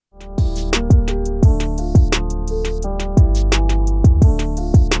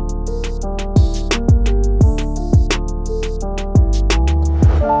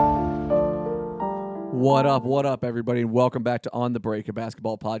What up, everybody, and welcome back to On the Break, a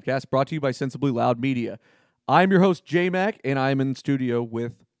basketball podcast brought to you by Sensibly Loud Media. I'm your host, J-Mac, and I'm in studio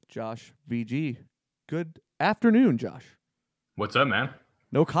with Josh VG. Good afternoon, Josh. What's up, man?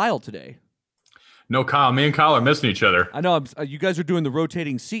 No Kyle today. No Kyle. Me and Kyle are missing each other. I know, you guys are doing the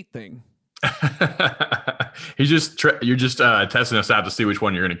rotating seat thing. You're just testing us out to see which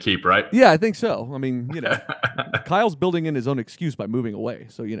one you're going to keep, right? Yeah, I think so. I mean, Kyle's building in his own excuse by moving away,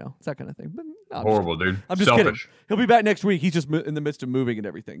 so, it's that kind of thing. But no, horrible, dude. I'm just selfish. kidding. He'll be back next week. He's just in the midst of moving and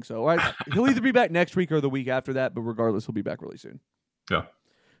everything. So he'll either be back next week or the week after that, but regardless, he'll be back really soon. Yeah.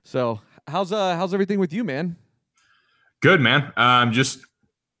 So how's everything with you, man? Good, man. Just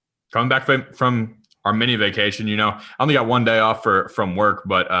coming back from our mini vacation. I only got one day off from work,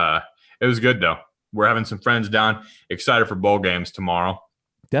 but it was good though. We're having some friends down. Excited for bowl games tomorrow.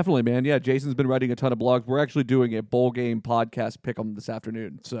 Definitely, man. Yeah, Jason's been writing a ton of blogs. We're actually doing a bowl game podcast pick'em this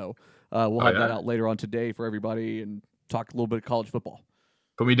afternoon, so we'll have that out later on today for everybody and talk a little bit of college football.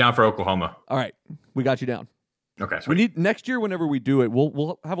 Put me down for Oklahoma. All right, we got you down. Okay. Sweet. We need next year. Whenever we do it,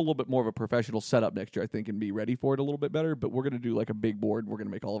 we'll have a little bit more of a professional setup next year, I think, and be ready for it a little bit better. But we're gonna do like a big board. We're gonna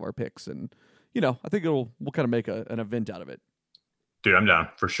make all of our picks, and I think we'll kind of make an event out of it. Dude, I'm down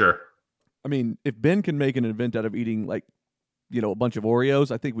for sure. I mean, if Ben can make an event out of eating a bunch of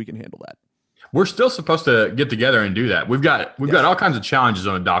Oreos, I think we can handle that. We're still supposed to get together and do that. We've got all kinds of challenges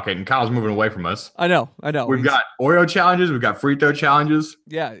on the docket, and Kyle's moving away from us. I know. We've got Oreo challenges. We've got free throw challenges.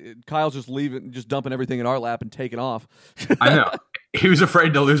 Yeah, Kyle's just dumping everything in our lap and taking off. I know. He was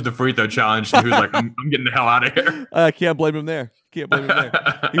afraid to lose the free throw challenge. He was like, I'm getting the hell out of here. I can't blame him there. He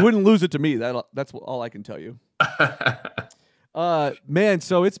wouldn't lose it to me. That's all I can tell you. Man,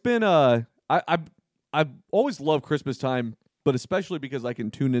 so it's been I've always loved Christmas time, but especially because I can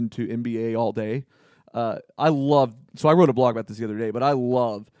tune into NBA all day. So I wrote a blog about this the other day, but I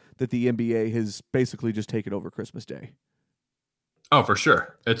love that the NBA has basically just taken over Christmas Day. Oh, for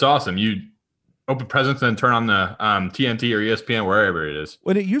sure. It's awesome. You open presents and then turn on the TNT or ESPN, wherever it is.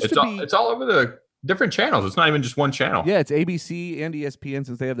 When it used to be, it's all over the different channels. It's not even just one channel. Yeah, it's ABC and ESPN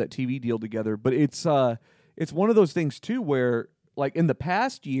since they have that TV deal together. But it's one of those things too where, like, in the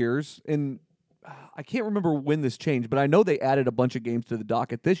past years, and I can't remember when this changed, but I know they added a bunch of games to the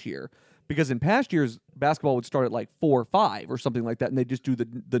docket this year, because in past years basketball would start at like 4 or 5 or something like that, and they just do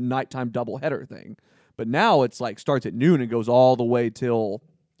the nighttime doubleheader thing. But now it's like starts at noon and goes all the way till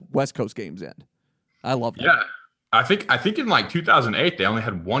West Coast games end. I love that. Yeah, I think in like 2008 they only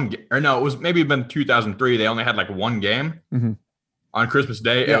had one game, or no, it was maybe been 2003. They only had like one game on Christmas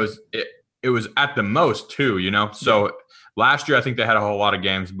Day. Yeah. It was at the most 2. So last year I think they had a whole lot of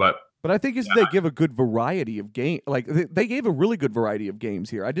games, but I think they give a good variety of game. Like they gave a really good variety of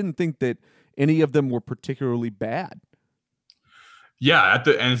games here. I didn't think that any of them were particularly bad. Yeah,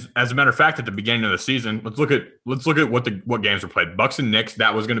 and as a matter of fact, at the beginning of the season, let's look at what games were played. Bucks and Knicks,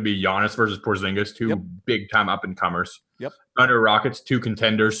 that was going to be Giannis versus Porzingis, two big time up and comers. Yep. Thunder Rockets, 2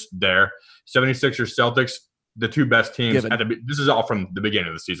 contenders there. 76ers Celtics, the 2 best teams. This is all from the beginning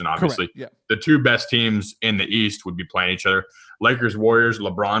of the season, obviously. Correct. Yeah. The 2 best teams in the East would be playing each other. Lakers Warriors,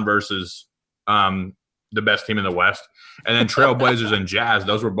 LeBron versus the best team in the West, and then Trailblazers and Jazz.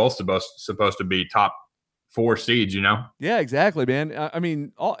 Those were both supposed to be top 4 seeds, Yeah, exactly, man. I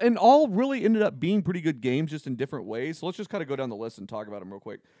mean, all really ended up being pretty good games, just in different ways. So let's just kind of go down the list and talk about them real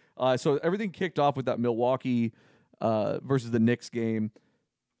quick. So everything kicked off with that Milwaukee versus the Knicks game.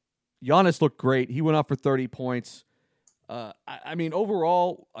 Giannis looked great. He went off for 30 points. I mean,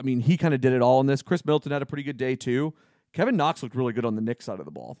 overall, he kind of did it all in this. Chris Middleton had a pretty good day too. Kevin Knox looked really good on the Knicks side of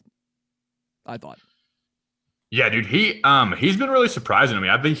the ball, I thought. Yeah, dude, he's been really surprising to me.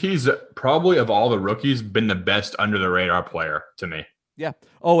 I think he's probably, of all the rookies, been the best under-the-radar player to me. Yeah.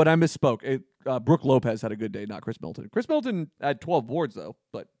 Oh, and I misspoke. Brook Lopez had a good day, not Chris Middleton. Chris Middleton had 12 boards, though.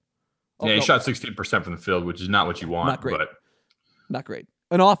 But he shot 16% from the field, which is not what you want. Not great. But not great.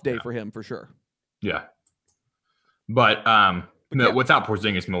 An off day for him, for sure. Yeah. But without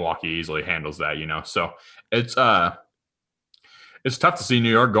Porzingis, Milwaukee easily handles that, So it's tough to see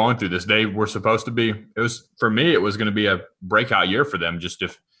New York going through this. They were supposed to be – for me, it was going to be a breakout year for them just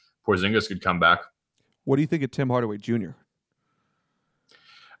if Porzingis could come back. What do you think of Tim Hardaway Jr.?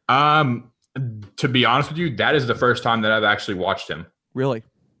 To be honest with you, that is the first time that I've actually watched him. Really?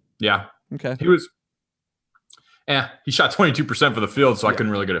 Yeah. Okay. He shot 22% for the field, so I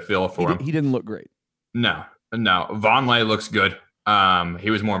couldn't really get a feel for him. He didn't look great. No. Vonleh looks good. He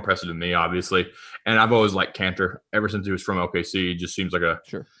was more impressive than me, obviously. And I've always liked Cantor ever since he was from OKC. He just seems like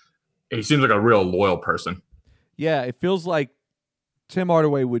he seems like a real loyal person. Yeah, it feels like Tim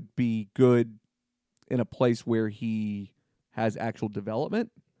Hardaway would be good in a place where he has actual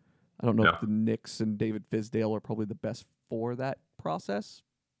development. I don't know Yeah. if the Knicks and David Fizdale are probably the best for that process.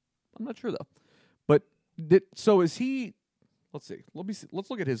 I'm not sure though. But so is he? Let's see. Let's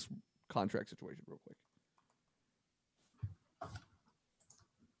look at his contract situation real quick.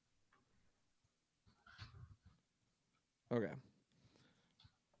 Okay.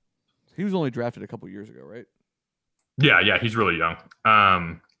 He was only drafted a couple years ago, right? Yeah, he's really young.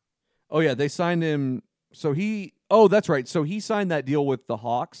 Oh yeah, they signed him. So oh, that's right. So he signed that deal with the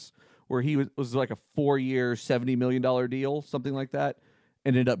Hawks, where he was like a 4-year, $70 million deal, something like that,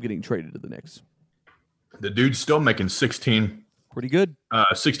 and ended up getting traded to the Knicks. The dude's still making 16 Pretty good.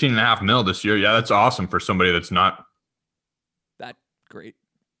 16.5 mil this year. Yeah, that's awesome for somebody that's not that great.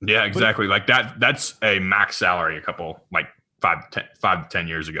 Yeah, exactly. Like that's a max salary a couple like 5 to 10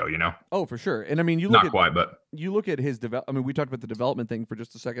 years ago, you know? Oh, for sure. And I mean, you look not quite, but you look at his I mean, we talked about the development thing for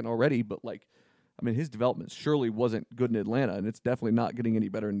just a second already, but like, I mean, his development surely wasn't good in Atlanta, and it's definitely not getting any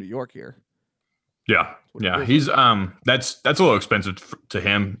better in New York here. Yeah. He's that's a little expensive to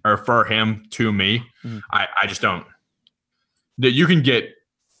him or for him to me. Mm-hmm. I just don't. That you can get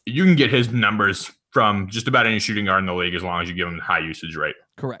his numbers from just about any shooting guard in the league as long as you give him the high usage rate.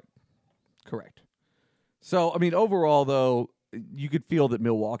 Correct. So, I mean, overall, though, you could feel that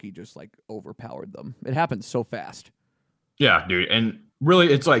Milwaukee just, like, overpowered them. It happened so fast. Yeah, dude. And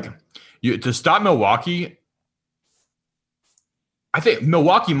really, it's like, to stop Milwaukee, I think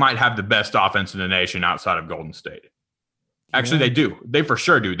Milwaukee might have the best offense in the nation outside of Golden State. Actually, they do. They for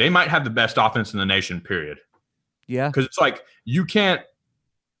sure do. They might have the best offense in the nation, period. Yeah. Because it's like, you can't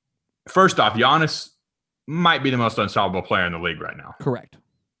 – first off, Giannis might be the most unstoppable player in the league right now. Correct.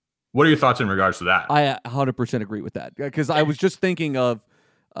 What are your thoughts in regards to that? I 100% agree with that, because I was just thinking of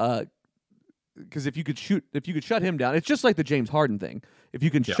because if you could shut him down, it's just like the James Harden thing. If you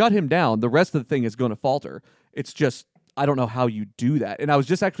can shut him down, the rest of the thing is going to falter. It's just I don't know how you do that. And I was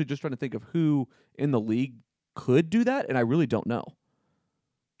just trying to think of who in the league could do that, and I really don't know.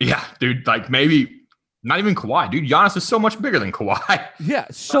 Yeah, dude, like maybe not even Kawhi. Dude, Giannis is so much bigger than Kawhi. Yeah,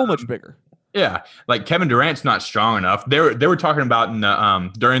 so much bigger. Yeah, like Kevin Durant's not strong enough. They were talking about in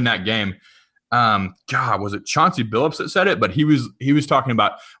the during that game. God, was it Chauncey Billups that said it? But he was talking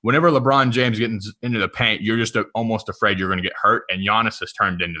about whenever LeBron James gets into the paint, you're just almost afraid you're going to get hurt, and Giannis has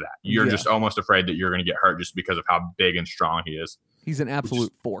turned into that. You're just almost afraid that you're going to get hurt just because of how big and strong he is. He's an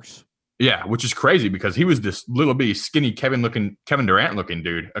absolute force. Yeah, which is crazy because he was this little bitty, skinny Kevin Durant looking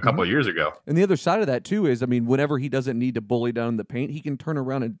dude a couple of years ago. And the other side of that too is, I mean, whenever he doesn't need to bully down the paint, he can turn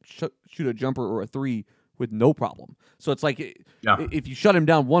around and shoot a jumper or a three with no problem. So it's like if you shut him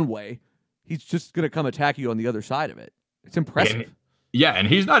down one way, he's just going to come attack you on the other side of it. It's impressive. And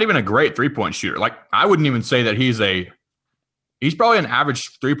he's not even a great 3-point shooter. Like, I wouldn't even say that he's probably an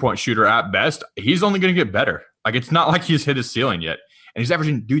average 3-point shooter at best. He's only going to get better. Like, it's not like he's hit his ceiling yet. And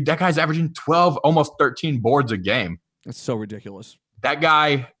that guy's averaging 12, almost 13 boards a game. That's so ridiculous. That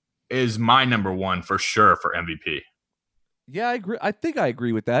guy is my number one for sure for MVP. Yeah, I agree. I think I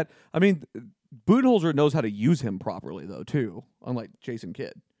agree with that. I mean, Budenholzer knows how to use him properly, though, too, unlike Jason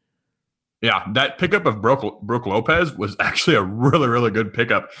Kidd. Yeah, that pickup of Brook Lopez was actually a really, really good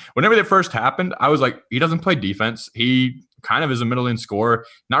pickup. Whenever that first happened, I was like, he doesn't play defense. He kind of is a middle-in scorer,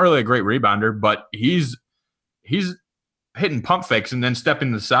 not really a great rebounder, but he's hitting pump fakes and then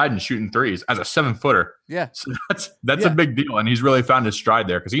stepping to the side and shooting threes as a 7-footer. Yeah. So that's a big deal, and he's really found his stride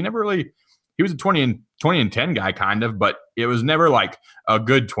there because he was a 20 and 10 guy kind of, but it was never like a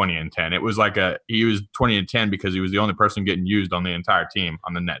good 20 and 10. It was like he was 20 and 10 because he was the only person getting used on the entire team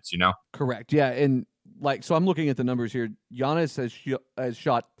on the Nets, you know? Correct. Yeah, and so I'm looking at the numbers here. Giannis has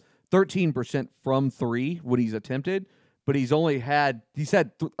shot 13% from 3 when he's attempted, but he's had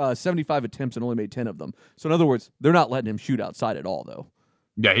 75 attempts and only made 10 of them. So in other words, they're not letting him shoot outside at all, though.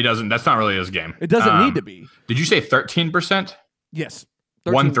 Yeah, he doesn't. That's not really his game. It doesn't need to be. Did you say 13%? Yes.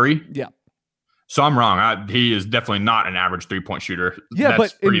 1-3? Yeah. So I'm wrong. He is definitely not an average 3-point shooter. Yeah,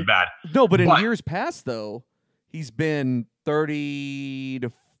 that's pretty bad. No, but in years past, though, he's been 30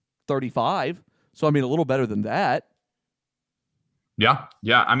 to 35. So, I mean, a little better than that. Yeah.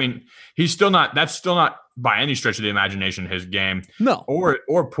 I mean, that's still not by any stretch of the imagination his game. No.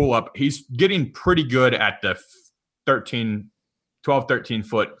 Or pull up. He's getting pretty good at the 12, 13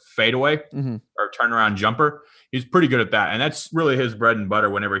 foot fadeaway or turnaround jumper. He's pretty good at that. And that's really his bread and butter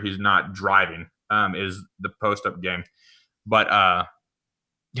whenever he's not driving, is the post up game. But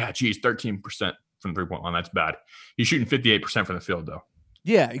 13% from the 3-point line. That's bad. He's shooting 58% from the field, though.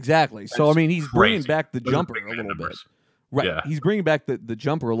 Yeah, exactly. So, I mean, he's bringing back the jumper a little bit. Right. Yeah. He's bringing back the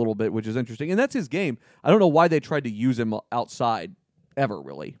jumper a little bit, which is interesting. And that's his game. I don't know why they tried to use him outside ever,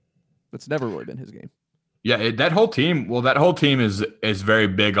 really. That's never really been his game. Yeah, that whole team. Well, that whole team is very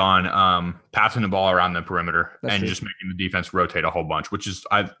big on passing the ball around the perimeter That's and true. just making the defense rotate a whole bunch. Which is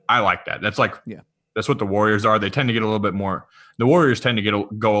I like that. That's like Yeah. that's what the Warriors are. They tend to get a little bit more. The Warriors tend to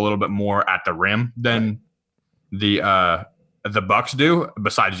go a little bit more at the rim than the Bucks do.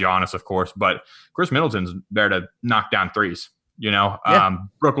 Besides Giannis, of course, but Chris Middleton's there to knock down threes. Yeah.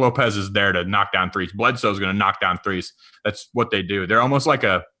 Brooke Lopez is there to knock down threes. Bledsoe's going to knock down threes. That's what they do. They're almost like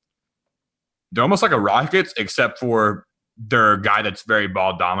a Rockets, except for their guy that's very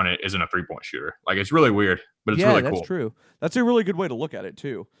ball dominant isn't a 3-point shooter. Like, it's really weird, but it's really cool. That's true. That's a really good way to look at it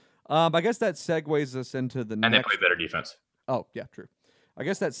too. I guess that segues us into the And next. they play better defense. Oh yeah, true. I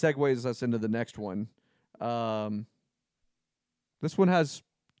guess that segues us into the next one. This one has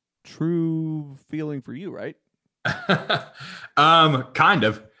true feeling for you, right? Kind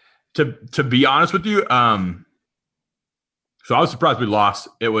of. To be honest with you, so I was surprised we lost.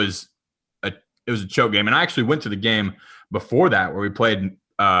 It was a choke game, and I actually went to the game before that where we played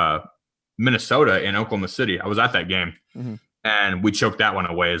Minnesota in Oklahoma City. I was at that game, and we choked that one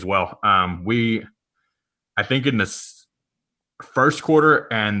away as well. I think in the first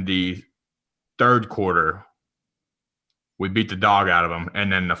quarter and the third quarter, we beat the dog out of them,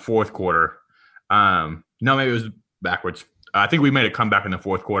 and then the fourth quarter, no, maybe it was backwards. I think we made a comeback in the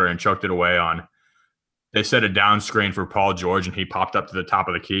fourth quarter and choked it away on. They set a down screen for Paul George, and he popped up to the top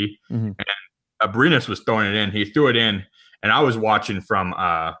of the key. And Abrinas was throwing it in. He threw it in, and I was watching from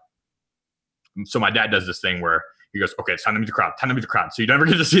so my dad does this thing where he goes, okay, it's time to meet the crowd. Time to meet the crowd. So you never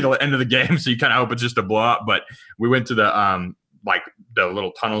get to see the end of the game, so you kind of hope it's just a blowout. But we went to the like the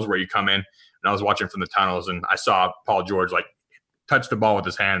little tunnels where you come in, and I was watching from the tunnels, and I saw Paul George like touch the ball with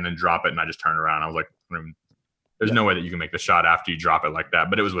his hand and then drop it, and I just turned around. I was like, there's no way that you can make the shot after you drop it like that.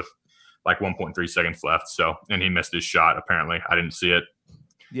 But it was with like 1.3 seconds left. So, and he missed his shot, apparently. I didn't see it.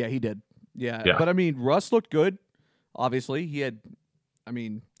 Yeah, he did. Yeah. Yeah. But I mean, Russ looked good. Obviously, he had,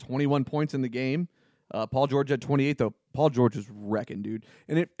 21 points in the game. Paul George had 28, though. Paul George is wrecking, dude.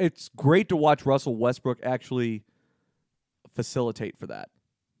 And it's great to watch Russell Westbrook actually facilitate for that.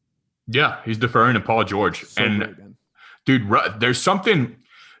 Yeah, he's deferring to Paul George. So and, great, man. dude, there's something.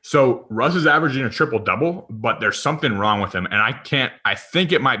 So Russ is averaging a triple-double, but there's something wrong with him. And I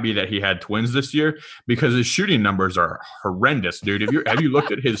think it might be that he had twins this year because his shooting numbers are horrendous, dude. Have you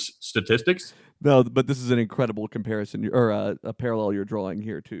looked at his statistics? No, but this is an incredible comparison or a parallel you're drawing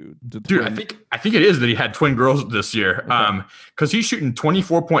here to Dude, twin. I think it is that he had twin girls this year. Okay. Because he's shooting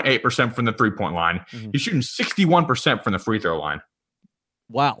 24.8% from the 3-point line. He's shooting 61% from the free throw line.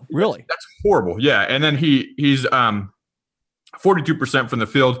 Wow, really? That's horrible. Yeah, and then he's 42% from the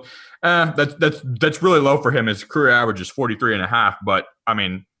field. That's really low for him. His career average is 43.5. But I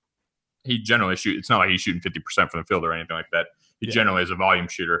mean, he generally shoots. It's not like he's shooting 50% from the field or anything like that. He generally is a volume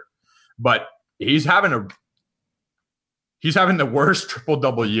shooter. But he's having the worst triple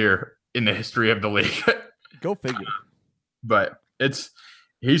double year in the history of the league. Go figure. But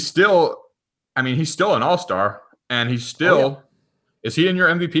he's still an all-star, and he's still. Is he in your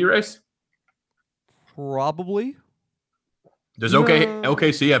MVP race? Probably. Does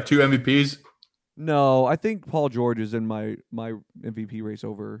OKC have 2 MVPs? No, I think Paul George is in my MVP race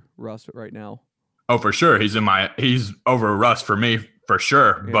over Russ right now. Oh, for sure. He's over Russ for me, for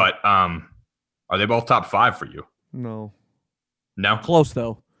sure. Yeah. But are they both top 5 for you? No. Close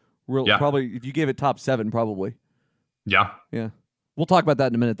though. Yeah. Probably if you gave it top 7, probably. Yeah. Yeah. We'll talk about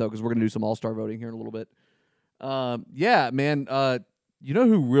that in a minute though, because we're gonna do some all-star voting here in a little bit. Yeah, man. You know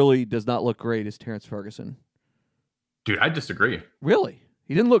who really does not look great is Terrence Ferguson. Dude, I disagree. Really?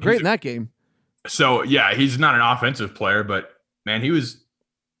 He didn't look great in that game. So yeah, he's not an offensive player, but man, he was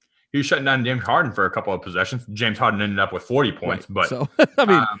shutting down James Harden for a couple of possessions. James Harden ended up with 40 points, Right. but So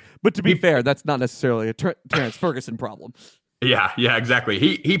but to be fair, that's not necessarily a Terrence Ferguson problem. Yeah, exactly.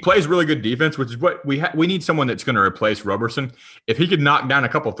 He plays really good defense, which is what we need someone that's going to replace Roberson. If he could knock down a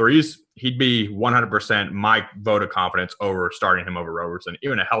couple threes, he'd be 100% my vote of confidence over starting him over Roberson,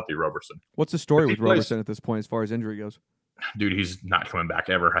 even a healthy Roberson. What's the story with Roberson at this point as far as injury goes? Dude, he's not coming back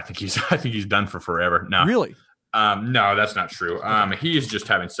ever. I think he's done for forever. No. Really? No, that's not true. He is just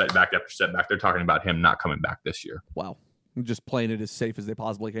having setback after setback. They're talking about him not coming back this year. Wow. Just playing it as safe as they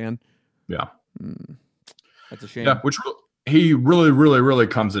possibly can. Yeah. That's a shame. Yeah, which he really, really, really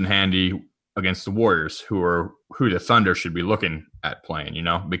comes in handy against the Warriors, who the Thunder should be looking at playing,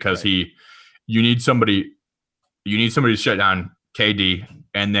 because right. You need somebody to shut down KD,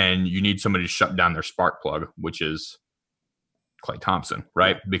 and then you need somebody to shut down their spark plug, which is Klay Thompson,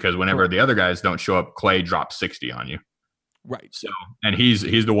 right? Because whenever the other guys don't show up, Klay drops 60 on you. Right. So, and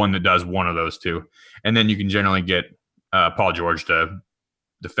he's the one that does one of those two. And then you can generally get Paul George to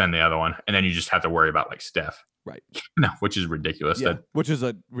defend the other one, and then you just have to worry about like Steph. Right. No, which is ridiculous. Yeah, which is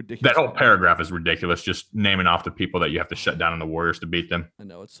a ridiculous. That whole paragraph is ridiculous. Just naming off the people that you have to shut down in the Warriors to beat them. I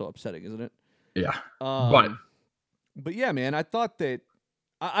know, it's so upsetting, isn't it? Yeah. But yeah, man, I thought that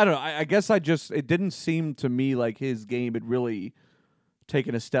I don't know. I guess it didn't seem to me like his game had really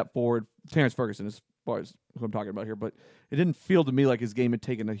taken a step forward. Terrence Ferguson, as far as who I'm talking about here, but it didn't feel to me like his game had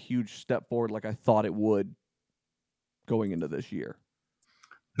taken a huge step forward like I thought it would going into this year.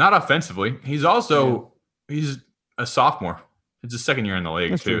 Not offensively. He's also he's a sophomore. It's his second year in the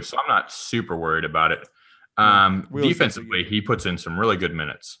league too, so I'm not super worried about it. Defensively, he puts in some really good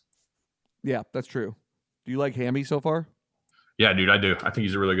minutes. Yeah, that's true. Do you like Hammy so far? Yeah, dude, I do. I think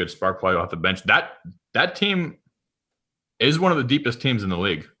he's a really good spark plug off the bench. That team is one of the deepest teams in the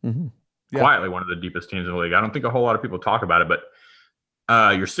league. Mm-hmm. Yeah. Quietly one of the deepest teams in the league. I don't think a whole lot of people talk about it,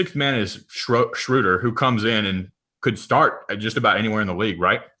 but your sixth man is Schroeder, who comes in and could start at just about anywhere in the league,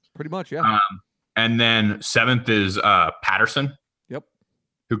 right? Pretty much, yeah. And then seventh is Patterson. Yep.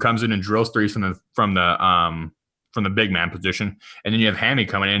 Who comes in and drills threes from the big man position. And then you have Hammy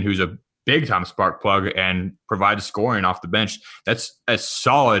coming in, who's a big time spark plug and provides scoring off the bench. That's a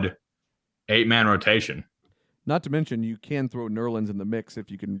solid 8-man rotation. Not to mention, you can throw Nerlens in the mix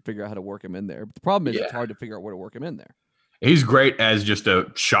if you can figure out how to work him in there. But the problem is it's hard to figure out where to work him in there. He's great as just a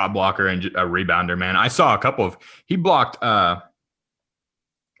shot blocker and a rebounder, man. I saw a couple of – he blocked I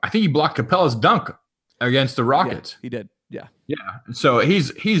think he blocked Capella's dunk against the Rockets. Yeah, he did, yeah. Yeah, so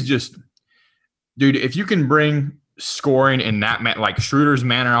he's just – dude, if you can bring scoring in that like Schroeder's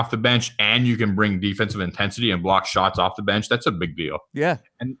manner off the bench and you can bring defensive intensity and block shots off the bench, that's a big deal. Yeah.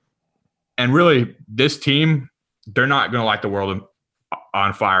 And really, this team, they're not going to light the world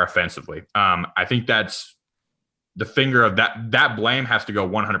on fire offensively. I think that's the finger of that blame has to go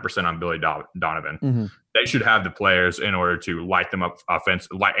 100% on Billy Donovan. Mm-hmm. They should have the players in order to light them up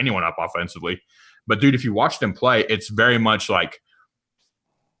light anyone up offensively. But dude, if you watch them play, it's very much like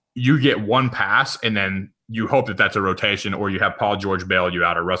you get one pass and then you hope that that's a rotation, or you have Paul George bail you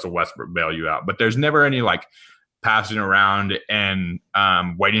out or Russell Westbrook bail you out. But there's never any like passing around and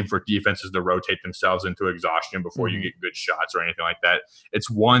waiting for defenses to rotate themselves into exhaustion before you get good shots or anything like that. It's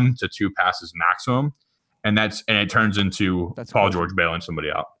 1 to 2 passes maximum, and it turns into Paul George bailing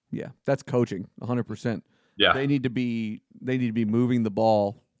somebody out. Yeah, that's coaching, 100%. Yeah, they need to be moving the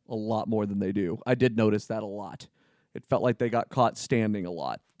ball a lot more than they do. I did notice that a lot. It felt like they got caught standing a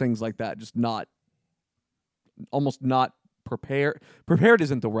lot, things like that. Just almost not prepared. Prepared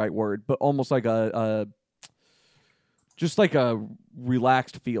isn't the right word, but almost like just like a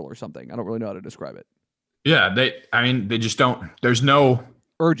relaxed feel or something. I don't really know how to describe it. Yeah, they just don't. There's no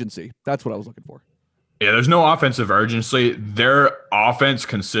urgency. That's what I was looking for. Yeah, there's no offensive urgency. Their offense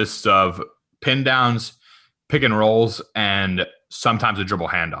consists of pin downs, pick and rolls, and sometimes a dribble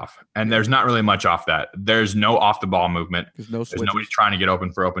handoff. And there's not really much off that. There's no off the ball movement. There's nobody trying to get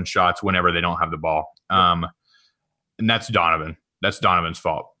open for open shots whenever they don't have the ball. Yep. And that's Donovan. That's Donovan's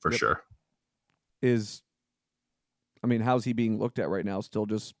fault for sure. How's he being looked at right now? Still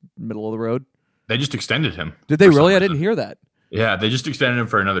just middle of the road? They just extended him. Did they really? I didn't hear that. Yeah, they just extended him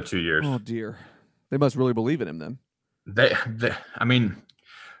for another 2 years. Oh, dear. They must really believe in him then.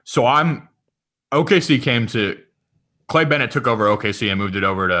 OKC came to – Clay Bennett took over OKC and moved it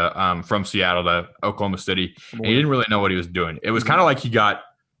over to from Seattle to Oklahoma City. And he didn't really know what he was doing. It was kind of like he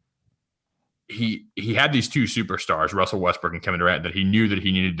had these two superstars, Russell Westbrook and Kevin Durant, that he knew that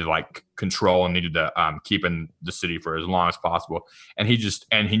he needed to like control and needed to keep in the city for as long as possible. And he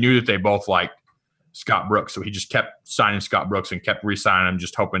knew that they both liked Scott Brooks, so he just kept signing Scott Brooks and kept re-signing him,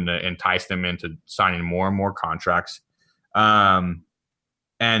 just hoping to entice them into signing more and more contracts. And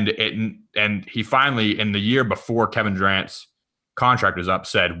he finally, in the year before Kevin Durant's contract was up,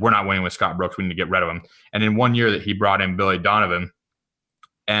 said, "We're not winning with Scott Brooks. We need to get rid of him." And in 1 year that he brought in Billy Donovan,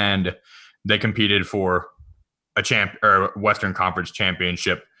 and they competed for a Western Conference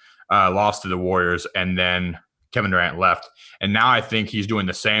championship, lost to the Warriors, and then Kevin Durant left. And now I think he's doing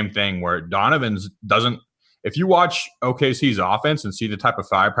the same thing where Donovan's doesn't – if you watch OKC's offense and see the type of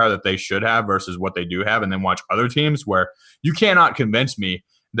firepower that they should have versus what they do have, and then watch other teams where you cannot convince me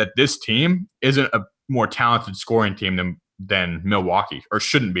that this team isn't a more talented scoring team than Milwaukee, or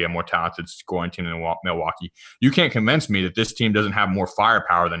shouldn't be a more talented scoring team than Milwaukee. You can't convince me that this team doesn't have more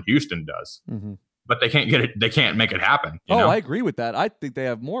firepower than Houston does. Mm-hmm. But they can't get it. They can't make it happen. You know? I agree with that. I think they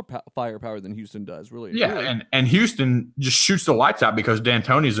have more firepower than Houston does. Really. Yeah, really. And Houston just shoots the lights out because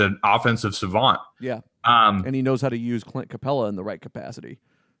D'Antoni's an offensive savant. Yeah. And he knows how to use Clint Capella in the right capacity.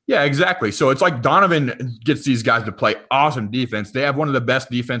 Yeah, exactly. So it's like Donovan gets these guys to play awesome defense. They have one of the best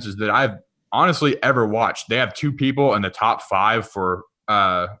defenses that I've honestly ever watched. They have two people in the top 5 for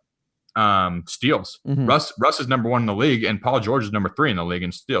steals. Mhm. Russ is number 1 in the league, and Paul George is number 3 in the league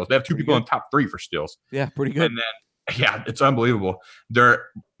in steals. They have 2 people in top 3 for steals. Yeah, pretty good. And then, yeah, it's unbelievable. They're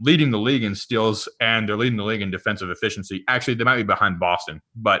leading the league in steals, and they're leading the league in defensive efficiency. Actually, they might be behind Boston,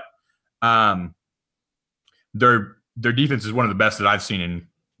 but their defense is one of the best that I've seen in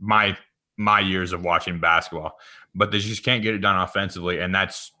my years of watching basketball. But they just can't get it done offensively, and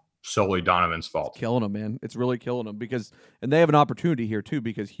that's solely Donovan's fault. Killing them, man. It's really killing them and they have an opportunity here too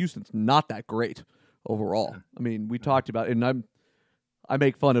because Houston's not that great overall. I mean, we talked about, and I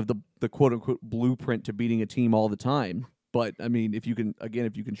make fun of the quote unquote blueprint to beating a team all the time. But I mean, if you can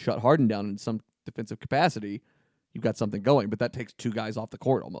shut Harden down in some defensive capacity, you've got something going. But that takes 2 guys off the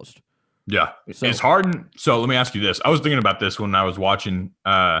court almost. Yeah, So- it's Harden. So let me ask you this: I was thinking about this when I was watching.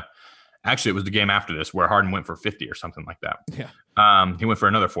 Actually, it was the game after this where Harden went for 50 or something like that. Yeah. He went for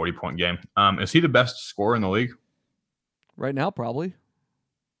another 40-point game. Is he the best scorer in the league? Right now, probably.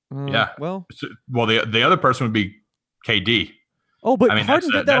 Yeah. Well, The other person would be KD. oh, but I mean, Harden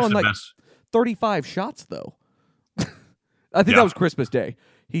did that that's on the like best. 35 shots, though. I think Yeah. that was Christmas Day.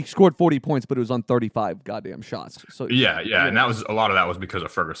 He scored 40 points, but it was on 35 goddamn shots. So Yeah, and that was a lot of that was because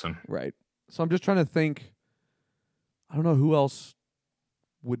of Ferguson. right. So I'm just trying to think. I don't know who else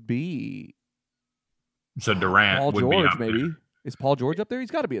would be. So Durant Paul would be George, up there. maybe. Is Paul George up there? He's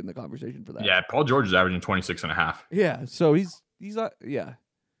got to be in the conversation for that. Yeah, Paul George is averaging 26 and a half. Yeah. So he's yeah.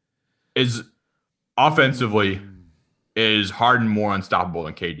 Is offensively is Harden more unstoppable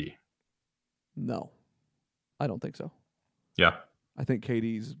than KD? No, I don't think so. Yeah. I think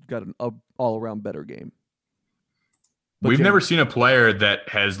KD's got an all around better game. But We've James- never seen a player that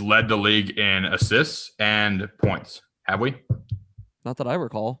has led the league in assists and points, have we? Not that I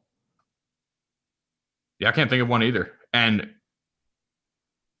recall. Yeah, I can't think of one either. And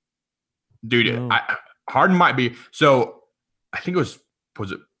dude, No. Harden might be. So I think it was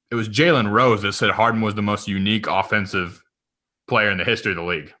Jalen Rose that said Harden was the most unique offensive player in the history of the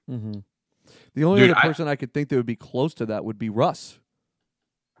league. Mm-hmm. The only Dude, other person I could think that would be close to that would be Russ,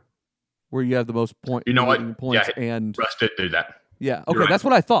 where you have the most You know what? points Yeah, and Russ did do that. yeah. You're Okay, right. that's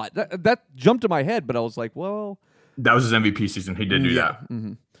what I thought. That jumped to my head, but I was like, well, That was his MVP season. He did do that.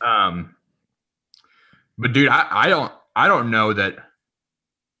 Mm-hmm. But dude, I don't know that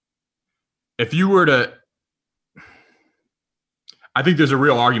if you were to, I think there's a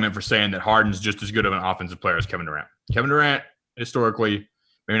real argument for saying that Harden's just as good of an offensive player as Kevin Durant. Kevin Durant, historically,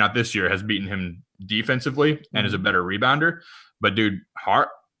 maybe not this year, has beaten him defensively and is a better rebounder. But dude,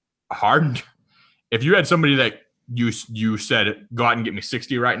 Harden, if you had somebody that you said go out and get me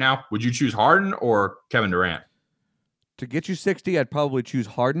 60 right now, would you choose Harden or Kevin Durant? To get you 60, I'd probably choose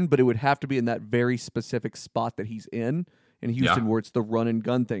Harden, but it would have to be in that very specific spot that he's in Houston, where it's the run and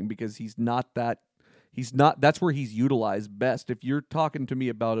gun thing, because that's where he's utilized best. If you're talking to me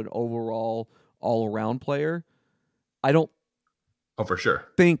about an overall all-around player, I don't Oh, for sure.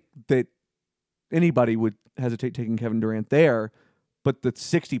 think that anybody would hesitate taking Kevin Durant there. But the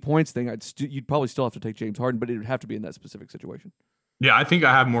 60 points thing, you'd probably still have to take James Harden, but it would have to be in that specific situation. Yeah, I think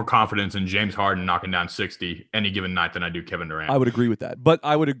I have more confidence in James Harden knocking down 60 any given night than I do Kevin Durant. I would agree with that, but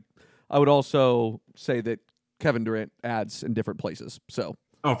I would also say that Kevin Durant adds in different places. So,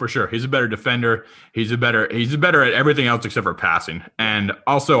 oh, for sure, he's a better defender. He's better at everything else except for passing. And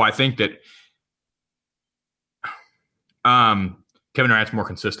also, I think that Kevin Durant's more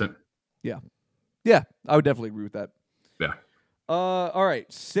consistent. yeah, I would definitely agree with that. Yeah. All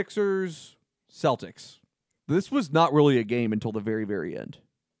right, Sixers, Celtics. This was not really a game until the very, very end.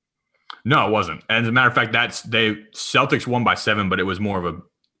 No, it wasn't. And as a matter of fact, Celtics won by 7, but it was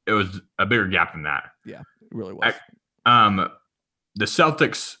a bigger gap than that. Yeah, it really was. The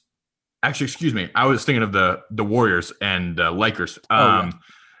Celtics, actually, excuse me, I was thinking of the Warriors and Lakers. Yeah.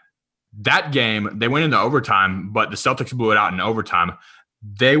 That game, they went into overtime, but the Celtics blew it out in overtime.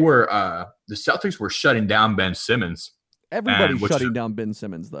 The Celtics were shutting down Ben Simmons. Everybody's shutting down Ben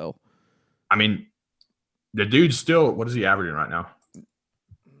Simmons, though. I mean, the dude's still, what is he averaging right now?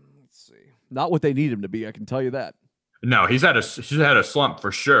 Let's see. Not what they need him to be, I can tell you that. No, he's had a slump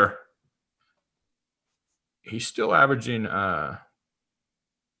for sure. He's still averaging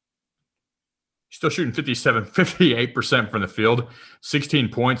he's still shooting 58% from the field, 16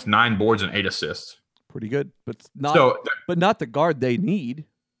 points, 9 boards, and 8 assists. Pretty good, but not the guard they need.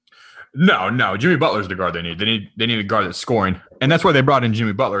 No, Jimmy Butler's the guard they need. They need a guard that's scoring. And that's why they brought in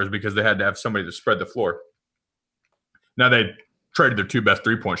Jimmy Butler, is because they had to have somebody to spread the floor. Now they traded their 2 best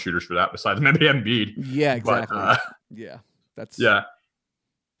 3-point shooters for that, besides maybe Embiid. Yeah, exactly. But,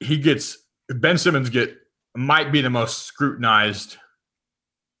 Ben Simmons might be the most scrutinized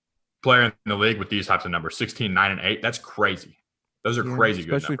player in the league with these types of numbers, 16, 9, and 8. That's crazy. Those are crazy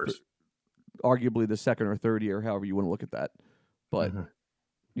good especially numbers. for arguably the second or third year, however you want to look at that. But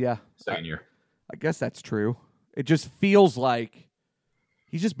yeah, Second year. I guess that's true. It just feels like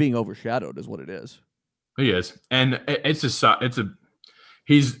he's just being overshadowed, is what it is. He is, and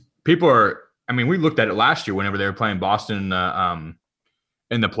people are. I mean, we looked at it last year whenever they were playing Boston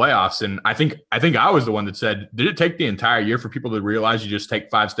in the playoffs, and I think I was the one that said, did it take the entire year for people to realize you just take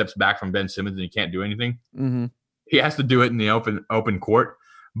 5 steps back from Ben Simmons and you can't do anything? Mm-hmm. He has to do it in the open court,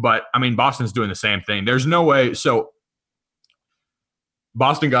 but I mean, Boston's doing the same thing. There's no way. So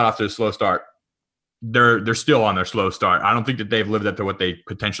Boston got off to a slow start. They're still on their slow start. I don't think that they've lived up to what they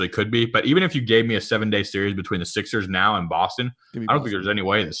potentially could be. But even if you gave me a 7-day series between the Sixers now and Boston, I don't think there's any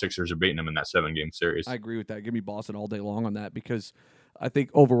way the Sixers are beating them in that 7-game series. I agree with that. Give me Boston all day long on that because I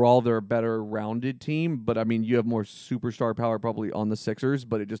think overall they're a better rounded team. But I mean, you have more superstar power probably on the Sixers,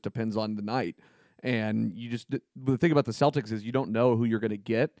 but it just depends on the night. And the thing about the Celtics is you don't know who you're going to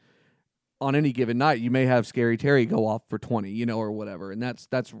get on any given night. You may have Scary Terry go off for 20, or whatever, and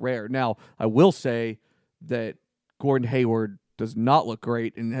that's rare. Now, I will say that Gordon Hayward does not look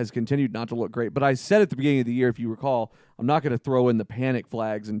great and has continued not to look great. But I said at the beginning of the year, if you recall, I'm not going to throw in the panic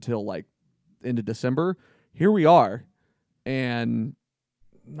flags until like into December. Here we are, and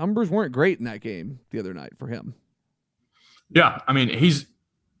numbers weren't great in that game the other night for him. Yeah, I mean,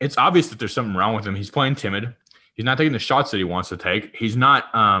 it's obvious that there's something wrong with him. He's playing timid. He's not taking the shots that he wants to take. He's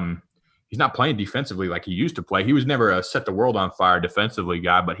not playing defensively like he used to play. He was never a set the world on fire defensively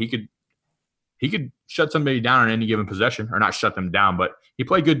guy, but he could shut somebody down on any given possession, or not shut them down, but he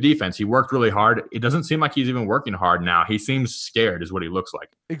played good defense. He worked really hard. It doesn't seem like he's even working hard now. He seems scared is what he looks like.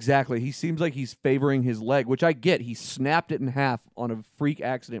 Exactly. He seems like he's favoring his leg, which I get. He snapped it in half on a freak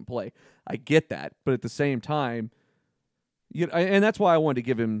accident play. I get that. But at the same time, and that's why I wanted to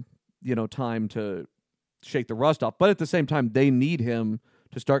give him, time to shake the rust off. But at the same time, they need him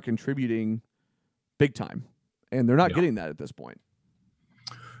to start contributing big time. And they're not getting that at this point.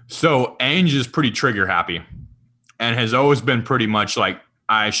 So Ainge is pretty trigger happy and has always been pretty much like,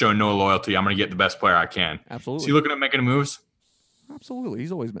 I show no loyalty. I'm going to get the best player I can. Absolutely. Is he looking at making moves? Absolutely.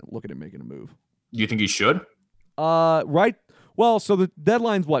 He's always been looking at making a move. Do you think he should? Right. Well, so the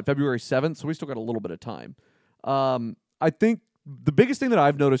deadline's February 7th, so we still got a little bit of time. I think the biggest thing that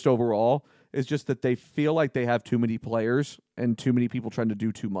I've noticed overall is just that they feel like they have too many players and too many people trying to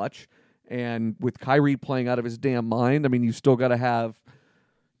do too much. And with Kyrie playing out of his damn mind, I mean, you still got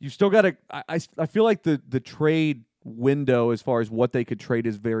to I feel like the trade window as far as what they could trade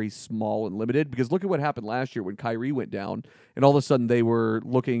is very small and limited, because look at what happened last year when Kyrie went down and all of a sudden they were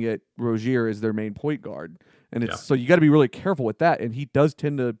looking at Rozier as their main point guard. And so you got to be really careful with that. And he does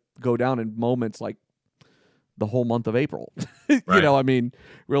tend to go down in moments like the whole month of April, Right. I mean,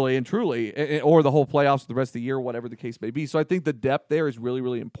 really and truly, or the whole playoffs, the rest of the year, whatever the case may be. So I think the depth there is really,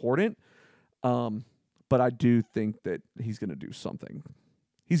 really important. But I do think that he's going to do something.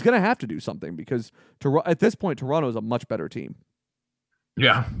 He's going to have to do something because at this point, Toronto is a much better team.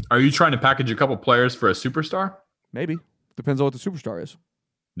 Yeah. Are you trying to package a couple players for a superstar? Maybe. Depends on what the superstar is.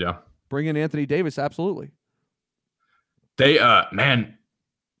 Yeah. Bring in Anthony Davis, absolutely. They, man,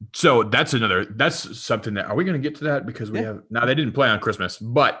 so that's something that, are we going to get to that? Because they didn't play on Christmas,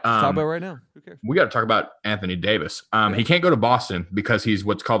 but talk about it right now. Who cares? We got to talk about Anthony Davis. He can't go to Boston because he's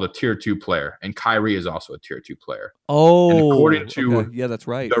what's called a tier 2 player, and Kyrie is also a tier 2 player. Oh, and according to that's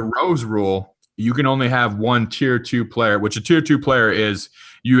right. The Rose rule, you can only have one tier 2 player, which a tier 2 player is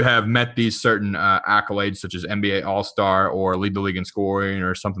you have met these certain accolades such as NBA All-Star or lead the league in scoring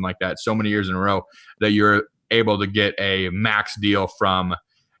or something like that so many years in a row that you're able to get a max deal from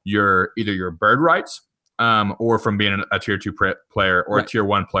either your bird rights or from being a tier 2 player or a tier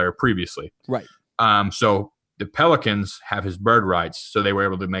 1 player previously. Right. So the Pelicans have his bird rights, so they were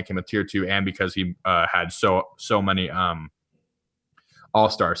able to make him a tier 2, and because he had so many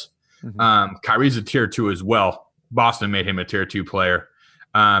All-Stars. Mm-hmm. Kyrie's a tier 2 as well. Boston made him a tier 2 player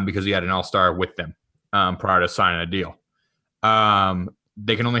because he had an All-Star with them prior to signing a deal.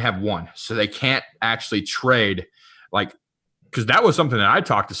 They can only have one, so they can't actually trade because that was something that I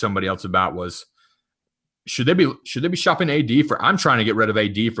talked to somebody else about was should they be shopping AD for? I'm trying to get rid of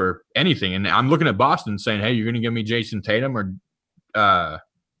AD for anything, and I'm looking at Boston saying, "Hey, you're going to give me Jason Tatum or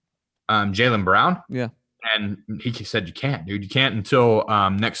Jaylen Brown?" Yeah, and he said, "You can't, dude. You can't until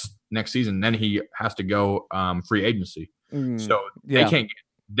next season. Then he has to go free agency. So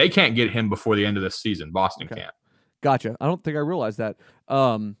they can't get him before the end of this season. Boston can't." Gotcha. I don't think I realized that.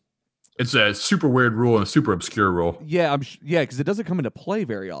 It's a super weird rule and a super obscure rule. Yeah, yeah, because it doesn't come into play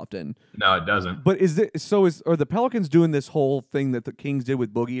very often. No, it doesn't. But are the Pelicans doing this whole thing that the Kings did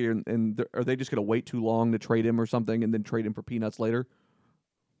with Boogie, and are they just going to wait too long to trade him or something, and then trade him for peanuts later?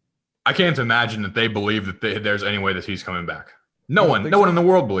 I can't imagine that they believe that there's any way that he's coming back. No one in the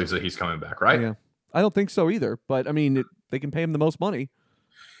world believes that he's coming back, right? Yeah, I don't think so either. But I mean, they can pay him the most money.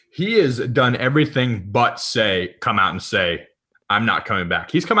 He has done everything but come out and say, I'm not coming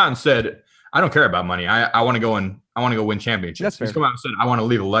back. He's come out and said, I don't care about money. I want to go win championships. That's fair. He's come out and said, I want to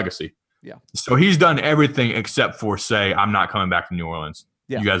leave a legacy. Yeah. So he's done everything except for say, I'm not coming back to New Orleans.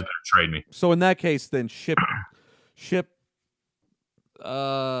 Yeah. You guys better trade me. So in that case, then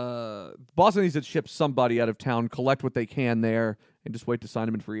Boston needs to ship somebody out of town, collect what they can there, and just wait to sign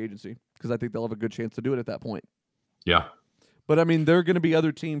him in free agency, because I think they'll have a good chance to do it at that point. Yeah. But I mean, there are going to be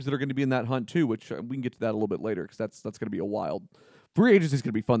other teams that are going to be in that hunt too, which we can get to that a little bit later, because that's going to be a wild. Free agency is going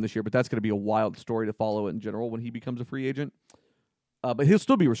to be fun this year, but that's going to be a wild story to follow in general when he becomes a free agent. But he'll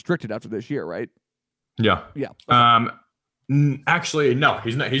still be restricted after this year, right? Yeah. Yeah. Okay. Actually, no,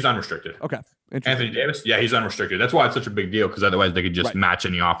 he's not. He's unrestricted. Okay. Anthony Davis, yeah, he's unrestricted. That's why it's such a big deal, because otherwise they could just match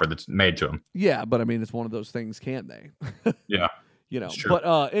any offer that's made to him. Yeah, but I mean, it's one of those things, can't they? Yeah.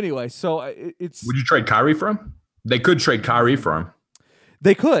 But anyway, so it's. Would you trade Kyrie for him? They could trade Kyrie for him.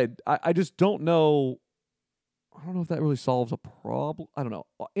 They could. I just don't know. I don't know if that really solves a problem. I don't know.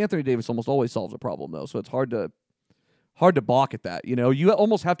 Anthony Davis almost always solves a problem, though, so it's hard to balk at that. You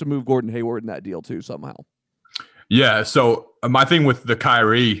almost have to move Gordon Hayward in that deal too somehow. Yeah. So my thing with the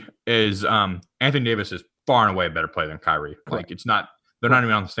Kyrie is Anthony Davis is far and away a better player than Kyrie. Correct. Like they're not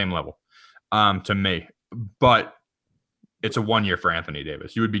even on the same level to me. But it's a 1 year for Anthony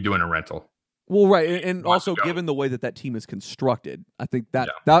Davis. You would be doing a rental. Well, right, and also given the way that team is constructed, I think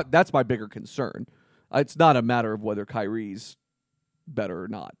that's my bigger concern. It's not a matter of whether Kyrie's better or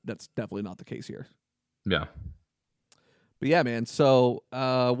not. That's definitely not the case here. Yeah. But yeah, man. So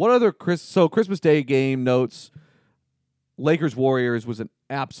what other Christmas Day game notes? Lakers Warriors was an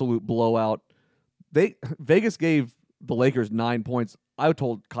absolute blowout. Vegas gave the Lakers 9 points. I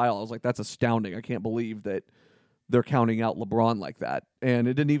told Kyle, I was like, that's astounding. I can't believe that they're counting out LeBron like that. And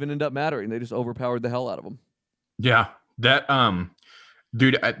it didn't even end up mattering. They just overpowered the hell out of him. Yeah. That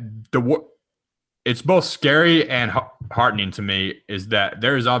dude, it's both scary and heartening to me is that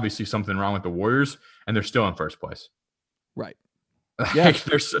there is obviously something wrong with the Warriors, and they're still in first place. Right. Yeah.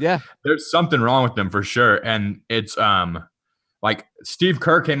 There's something wrong with them for sure. And it's like Steve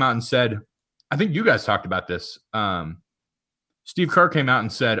Kerr came out and said, I think you guys talked about this. Steve Kerr came out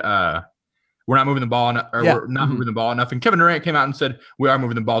and said, we're not moving the ball we're not moving the ball enough. And Kevin Durant came out and said, we are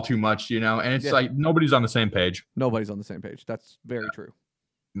moving the ball too much, and it's like nobody's on the same page. Nobody's on the same page. That's very true.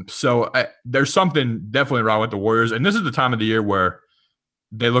 So there's something definitely wrong with the Warriors. And this is the time of the year where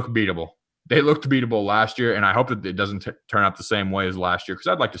they look beatable. They looked beatable last year, and I hope that it doesn't turn out the same way as last year, because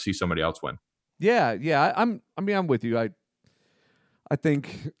I'd like to see somebody else win. Yeah. I'm with you. I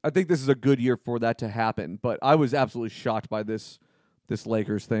think this is a good year for that to happen. But I was absolutely shocked by this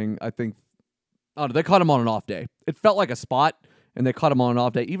Lakers thing. I think they caught him on an off day. It felt like a spot, and they caught him on an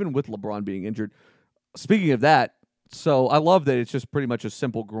off day, even with LeBron being injured. Speaking of that, so I love that it's just pretty much a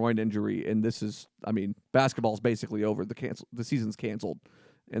simple groin injury, and basketball's basically over. The season's canceled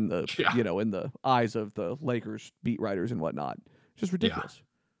in the in the eyes of the Lakers beat writers and whatnot. Just ridiculous. Yeah.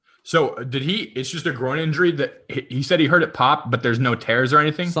 So it's just a groin injury that he said he heard it pop, but there's no tears or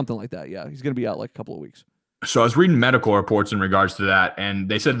anything? Something like that, yeah. He's going to be out like a couple of weeks. So I was reading medical reports in regards to that, and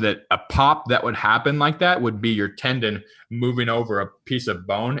they said that a pop that would happen like that would be your tendon moving over a piece of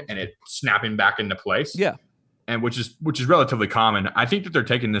bone and it snapping back into place. Yeah. And which is relatively common. I think that they're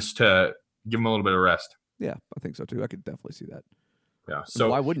taking this to give him a little bit of rest. Yeah, I think so too. I could definitely see that. Yeah. So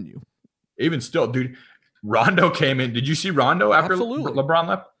why wouldn't you? Even still, dude, Rondo came in. Did you see Rondo after Absolutely. LeBron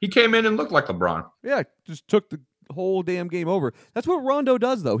left? He came in and looked like LeBron. Yeah, just took the whole damn game over. That's what Rondo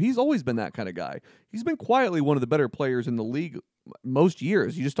does, though. He's always been that kind of guy. He's been quietly one of the better players in the league most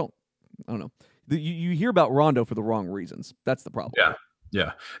years. You just don't. I don't know. You hear about Rondo for the wrong reasons. That's the problem.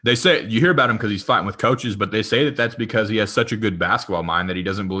 Yeah. They say you hear about him because he's fighting with coaches, but they say that that's because he has such a good basketball mind that he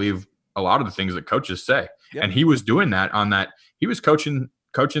doesn't believe a lot of the things that coaches say. Yep. And he was doing that on that. He was coaching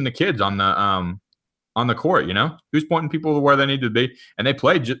the kids on the court. He was pointing people to where they needed to be, and they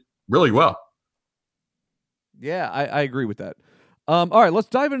played really well. Yeah, I agree with that. All right, let's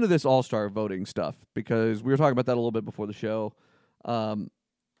dive into this All-Star voting stuff, because we were talking about that a little bit before the show.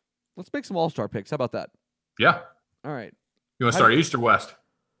 Let's make some All-Star picks. How about that? Yeah. All right. You want to start East or West?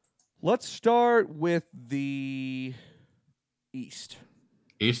 Let's start with the East.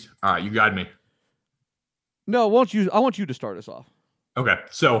 East? All right, you got me. No, I want you to start us off. Okay,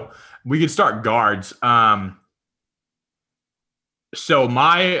 so we could start guards. So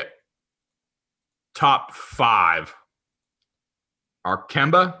my top five are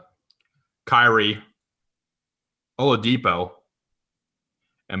Kemba, Kyrie, Oladipo,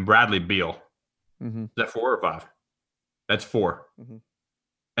 and Bradley Beal. Mm-hmm. Is that 4 or 5? That's 4. Mm-hmm.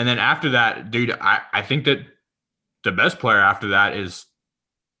 And then after that, dude, I think that the best player after that is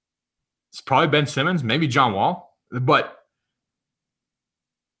it's probably Ben Simmons, maybe John Wall. But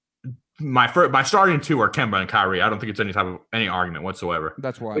my starting two are Kemba and Kyrie. I don't think it's any argument whatsoever.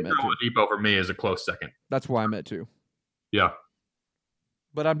 That's where I'm at too. Oladipo for me is a close second. That's where I'm at too. Yeah.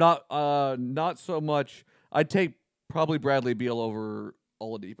 But I'm not so much. I'd take probably Bradley Beal over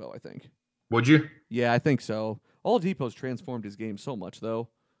Oladipo, I think. Would you? Yeah, I think so. Oladipo's transformed his game so much, though.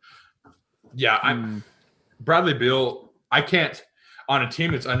 Yeah, Bradley Beal. I can't on a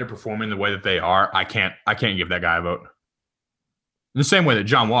team that's underperforming the way that they are. I can't give that guy a vote. In the same way that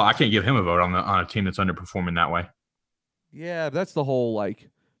John Wall, I can't give him a vote on a team that's underperforming that way. Yeah, that's the whole like,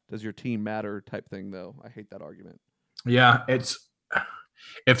 does your team matter type thing, though. I hate that argument. Yeah, it's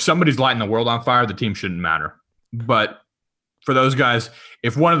if somebody's lighting the world on fire, the team shouldn't matter. But for those guys,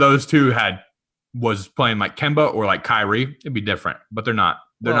 if one of those two was playing like Kemba or like Kyrie, it'd be different. But they're not.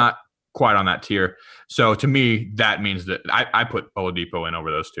 They're not quite on that tier. So to me, that means that I put Oladipo in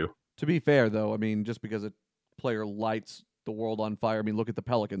over those two. To be fair, though, I mean, just because a player lights the world on fire, I mean, look at the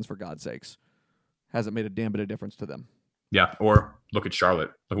Pelicans, for God's sakes. Hasn't made a damn bit of difference to them. Yeah, or look at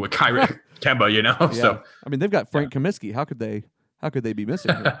Charlotte. Look what Kyrie, Kemba, you know. Yeah. So I mean, they've got Frank Kaminsky. How could they be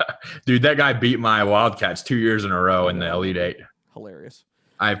missing him? Dude, that guy beat my Wildcats 2 years in a row in the Elite Eight. Hilarious.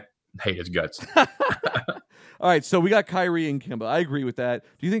 I hate his guts. All right, so we got Kyrie and Kemba. I agree with that.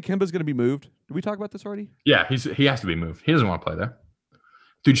 Do you think Kemba's going to be moved? Did we talk about this already? Yeah, he has to be moved. He doesn't want to play there.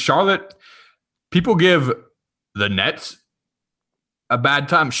 Dude, Charlotte, people give the Nets a bad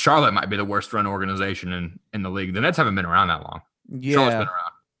time. Charlotte might be the worst run organization in the league. The Nets haven't been around that long. Yeah. Charlotte's been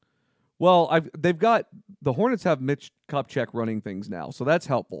around. Well, they've got the Hornets have Mitch Kupchak running things now, so that's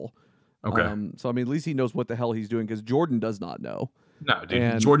helpful. Okay. So I mean, at least he knows what the hell he's doing because Jordan does not know. No,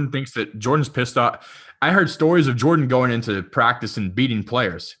 dude. Jordan thinks that Jordan's pissed off. I heard stories of Jordan going into practice and beating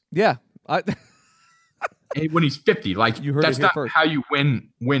players. Yeah, when he's 50, like you heard that's it here not first. how you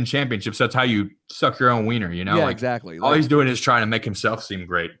win championships. That's how you suck your own wiener. You know, yeah, like, exactly. All he's doing is trying to make himself seem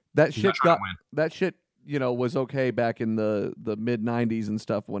great. That shit was okay back in the mid '90s and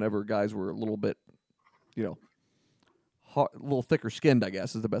stuff. Whenever guys were a little bit, a little thicker skinned, I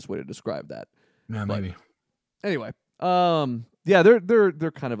guess is the best way to describe that. Yeah, maybe. Anyway, yeah,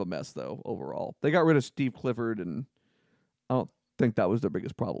 they're kind of a mess though overall. They got rid of Steve Clifford, and I don't think that was their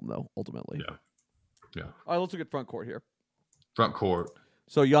biggest problem though. Ultimately, yeah. All right, let's look at front court here. Front court.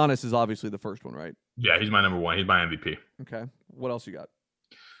 So Giannis is obviously the first one, right? Yeah, he's my number one. He's my MVP. Okay. What else you got?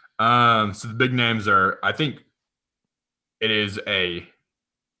 So the big names are. I think it is a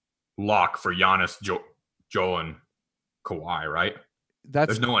lock for Giannis, Joel, and Kawhi. Right?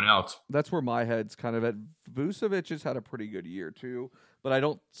 There's no one else. That's where my head's kind of at. Vucevic has had a pretty good year too, but I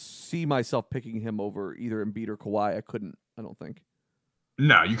don't see myself picking him over either Embiid or Kawhi. I don't think.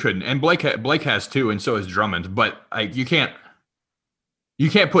 No, you couldn't. And Blake has too, and so has Drummond. But like you can't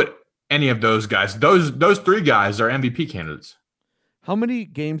put any of those guys. Those three guys are MVP candidates. How many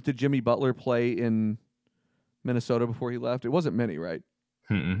games did Jimmy Butler play in Minnesota before he left? It wasn't many, right?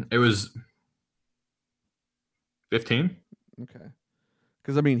 It was 15. Okay.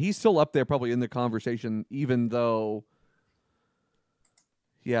 Because, I mean, he's still up there probably in the conversation, even though,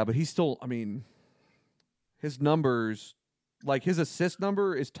 yeah, but he's still, I mean, his numbers, like his assist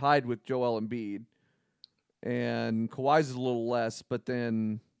number is tied with Joel Embiid, and Kawhi's is a little less, but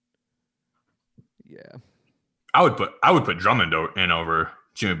then, yeah. I would put Drummond in over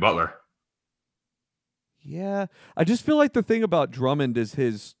Jimmy Butler. Yeah, I just feel like the thing about Drummond is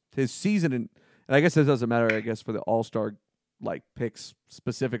his season, and I guess it doesn't matter, I guess, for the All-Star like picks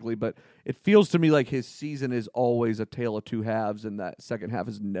specifically, but it feels to me like his season is always a tale of two halves, and that second half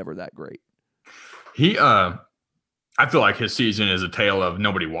is never that great. I feel like his season is a tale of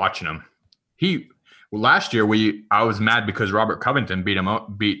nobody watching him. Last year I was mad because Robert Covington beat him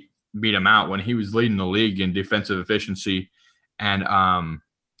out when he was leading the league in defensive efficiency, and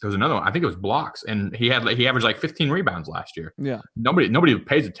there was another one. I think it was blocks, and he averaged like 15 rebounds last year. Yeah, nobody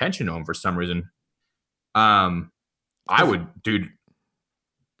pays attention to him for some reason. I would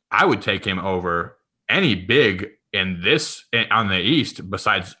take him over any big on the East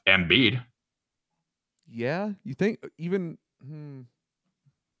besides Embiid. Yeah, you think even?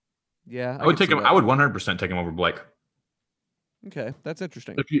 Yeah, I would take him. I would 100% take him over Blake. Okay, that's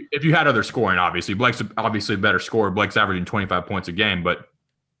interesting. If you had other scoring, obviously Blake's obviously a better scorer. Blake's averaging 25 points a game, but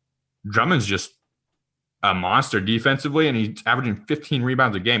Drummond's just a monster defensively, and he's averaging 15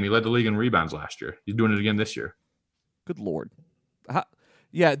 rebounds a game. He led the league in rebounds last year. He's doing it again this year. Good Lord.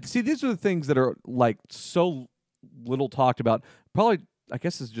 Yeah, see, these are the things that are like so little talked about. Probably, I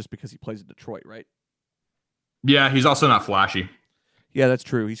guess it's just because he plays in Detroit, right? Yeah, he's also not flashy. Yeah, that's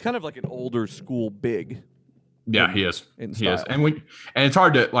true. He's kind of like an older school big. Yeah, he is. In He is. style. And it's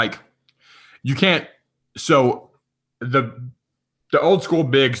hard to like you can't so the old school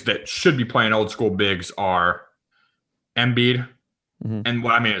bigs that should be playing old school bigs are Embiid, and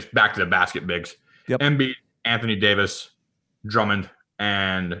what I mean is back to the basket bigs. Yep. Embiid, Anthony Davis, Drummond,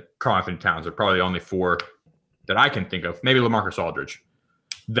 and Karl Anthony Towns are probably the only four that I can think of. Maybe LaMarcus Aldridge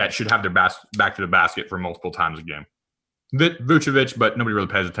that should have their back to the basket for multiple times a game. Vucevic, but nobody really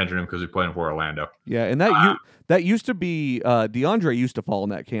pays attention to him because he's playing for Orlando. Yeah, and that used to be DeAndre used to fall in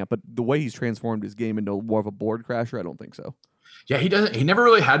that camp, but the way he's transformed his game into more of a board crasher, I don't think so. Yeah, he never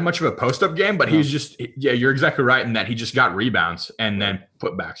really had much of a post-up game, but he's just, yeah, you're exactly right in that he just got rebounds and then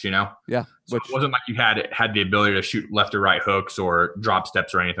putbacks, you know? Yeah. So it wasn't like you had the ability to shoot left or right hooks or drop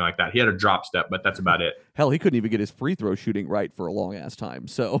steps or anything like that. He had a drop step, but that's about it. Hell, he couldn't even get his free throw shooting right for a long-ass time,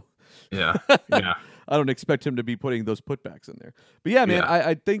 so. Yeah. I don't expect him to be putting those putbacks in there. But yeah, man, Yeah.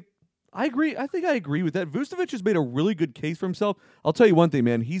 I think I agree. I think I agree with that. Vucevic has made a really good case for himself. I'll tell you one thing,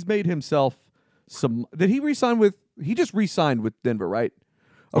 man. He's made himself some. Did he re-sign with? He just re-signed with Denver, right?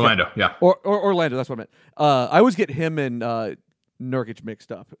 Okay. Orlando, yeah. Or Orlando. That's what I meant. I always get him and Nurkic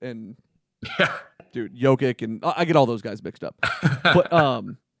mixed up, and Yeah. dude, Jokic, and I get all those guys mixed up. But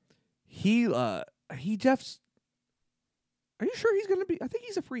he Jeff's. Are you sure he's going to be? I think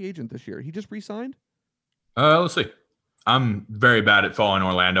he's a free agent this year. He just re-signed. Let's see. I'm very bad at following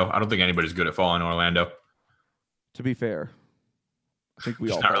Orlando. I don't think anybody's good at following Orlando. To be fair, I think we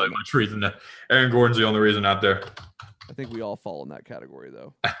There's all. not really much reason to. Aaron Gordon's the only reason out there. I think we all fall in that category,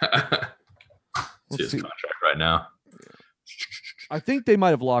 though. See his contract right now. I think they might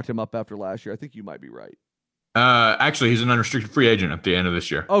have locked him up after last year. I think you might be right. Actually, he's an unrestricted free agent at the end of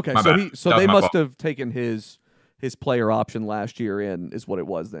this year. Okay, My so bad. so That was they my must fault. have taken his player option last year in, is what it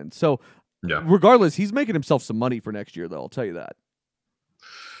was then. So Yeah. regardless, he's making himself some money for next year, though. I'll tell you that.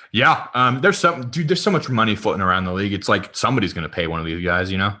 Yeah, there's so much money floating around the league. It's like somebody's going to pay one of these guys,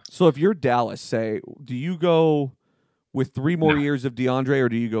 you know? So if you're Dallas, say, do you go with 3 more No. years of DeAndre, or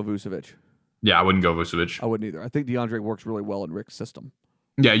do you go Vucevic? Yeah, I wouldn't go Vucevic. I wouldn't either. I think DeAndre works really well in Rick's system.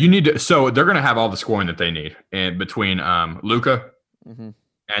 Yeah, you need to. So they're going to have all the scoring that they need, and between Luka Mhm.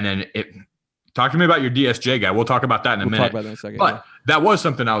 and then talk to me about your DSJ guy. We'll talk about that in a We'll minute. talk about that in a second. But that was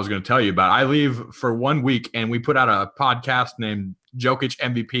something I was going to tell you about. I leave for 1 week, and we put out a podcast named Jokic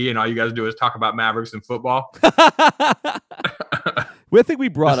MVP, and all you guys do is talk about Mavericks and football. Well, I think we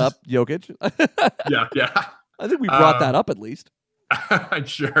brought up Jokic. Yeah. I think we brought that up at least.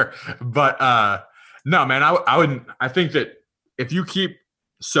 Sure. But no, man, I wouldn't. I think that if you keep,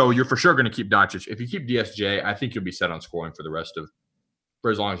 so you're for sure going to keep Doncic. If you keep DSJ, I think you'll be set on scoring for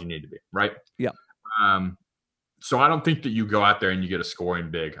as long as you need to be, right? Yeah. So I don't think that you go out there and you get a scoring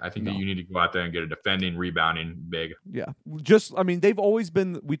big. I think No. that you need to go out there and get a defending, rebounding big. Yeah. I mean, they've always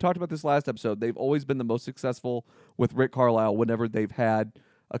been, we talked about this last episode, they've always been the most successful with Rick Carlisle whenever they've had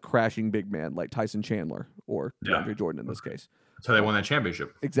a crashing big man like Tyson Chandler or Yeah. DeAndre Jordan in this case. That's how they won that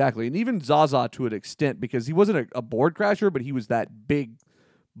championship. Exactly. And even Zaza to an extent, because he wasn't a board crasher, but he was that big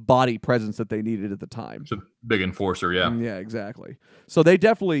body presence that they needed at the time. It's a big enforcer, yeah. Yeah, exactly. So they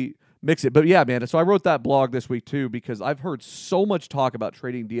definitely mix it. But yeah, man, so I wrote that blog this week too because I've heard so much talk about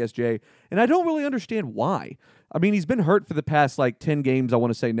trading DSJ, and I don't really understand why. I mean, he's been hurt for the past like 10 games, I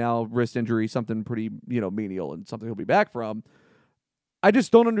want to say now, wrist injury, something pretty, menial and something he'll be back from. I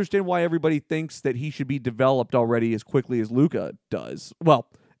just don't understand why everybody thinks that he should be developed already as quickly as Luka does. Well,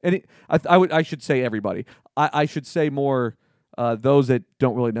 and I should say everybody. I should say more those that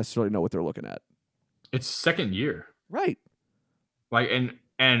don't really necessarily know what they're looking at. It's second year. Right. Like,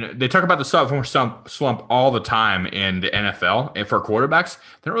 and they talk about the sophomore slump all the time in the NFL and for quarterbacks.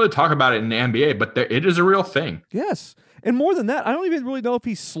 They don't really talk about it in the NBA, but it is a real thing. Yes. And more than that, I don't even really know if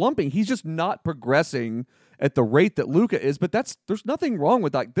he's slumping. He's just not progressing at the rate that Luka is, but there's nothing wrong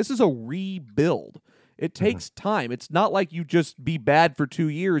with that. This is a rebuild. It takes time. It's not like you just be bad for 2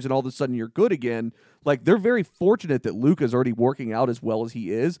 years and all of a sudden you're good again. Like, they're very fortunate that Luka's already working out as well as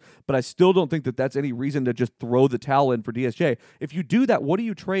he is, but I still don't think that that's any reason to just throw the towel in for DSJ. If you do that, what do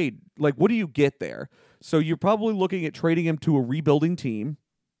you trade? Like, what do you get there? So you're probably looking at trading him to a rebuilding team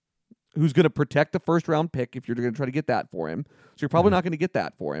who's going to protect the first-round pick if you're going to try to get that for him. So you're probably not going to get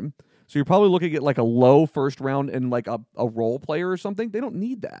that for him. So you're probably looking at like a low first round and like a role player or something. They don't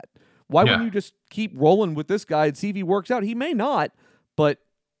need that. Why wouldn't you just keep rolling with this guy and see if he works out? He may not, but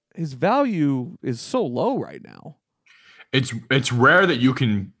his value is so low right now. It's rare that you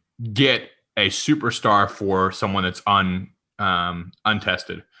can get a superstar for someone that's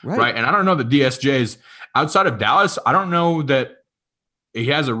untested, right? And I don't know the DSJs outside of Dallas. I don't know that he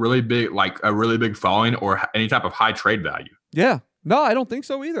has a really big following or any type of high trade value. Yeah, no, I don't think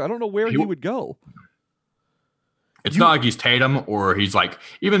so either. I don't know where he would go. It's not like he's Tatum or he's like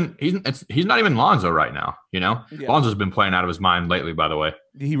he's not even Lonzo right now. Lonzo's been playing out of his mind lately. By the way,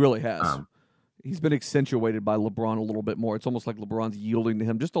 he really has. He's been accentuated by LeBron a little bit more. It's almost like LeBron's yielding to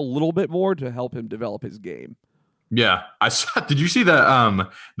him just a little bit more to help him develop his game. Yeah, I saw. Did you see the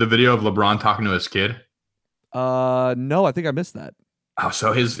video of LeBron talking to his kid? No, I think I missed that. Oh,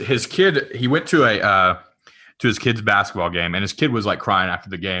 so his kid, he went to his kid's basketball game, and his kid was like crying after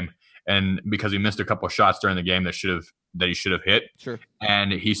the game, and because he missed a couple of shots during the game that he should have hit. Sure.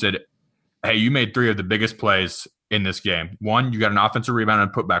 And he said, "Hey, you made 3 of the biggest plays in this game. 1, you got an offensive rebound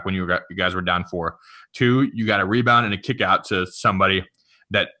and putback when you guys were down 4. 2, you got a rebound and a kick out to somebody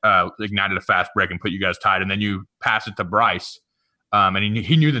that ignited a fast break and put you guys tied, and then you pass it to Bryce, and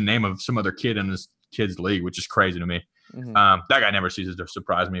he knew the name of some other kid in this kid's league, which is crazy to me." Mm-hmm. That guy never ceases to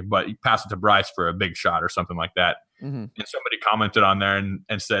surprise me, but he passed it to Bryce for a big shot or something like that. Mm-hmm. And somebody commented on there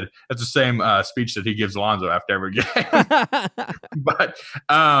and said, that's the same speech that he gives Lonzo after every game. But,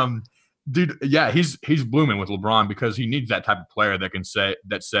 dude, yeah, he's blooming with LeBron because he needs that type of player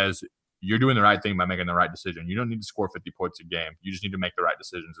that says you're doing the right thing by making the right decision. You don't need to score 50 points a game. You just need to make the right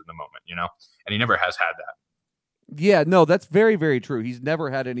decisions in the moment, And he never has had that. Yeah, no, that's very, very true. He's never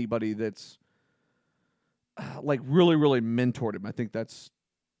had anybody that's like really, really mentored him. I think that's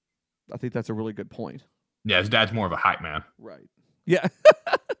a really good point. Yeah, his dad's more of a hype man. Right. Yeah.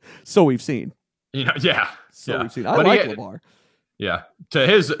 So we've seen. Yeah. We've seen. I like LeVar. Yeah. To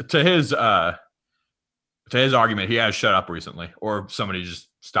his argument, he has shut up recently, or somebody just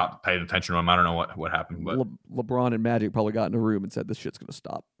stopped paying attention to him. I don't know what happened, but LeBron and Magic probably got in a room and said, "This shit's gonna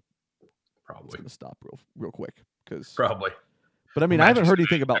stop." Probably. It's gonna stop real quick because probably. But I mean, I haven't heard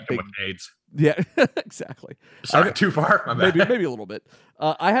anything about big AIDS. Yeah, exactly. Sorry, too far. My bad. Maybe a little bit.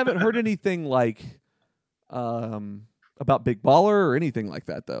 I haven't heard anything like about Big Baller or anything like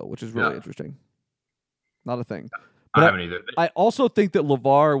that though, which is really interesting. Not a thing. But I haven't either. I also think that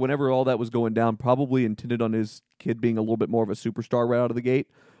LeVar, whenever all that was going down, probably intended on his kid being a little bit more of a superstar right out of the gate,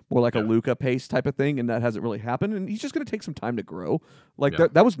 more like a Luka pace type of thing, and that hasn't really happened. And he's just going to take some time to grow. Like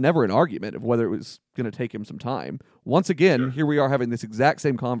that was never an argument of whether it was going to take him some time. Once again, here we are having this exact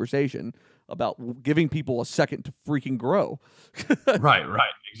same conversation about giving people a second to freaking grow. Right,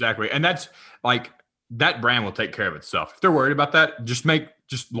 exactly. And that's like that brand will take care of itself. If they're worried about that, just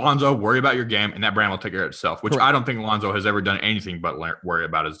Lonzo worry about your game, and that brand will take care of itself. Which I don't think Lonzo has ever done anything but worry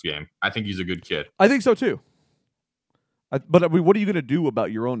about his game. I think he's a good kid. I think so too. But I mean, what are you going to do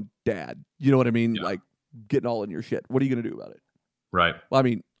about your own dad? You know what I mean? Yeah. Like getting all in your shit. What are you going to do about it? Right. Well, I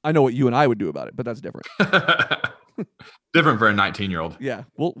mean, I know what you and I would do about it, but that's different. Different for a 19-year-old. Yeah,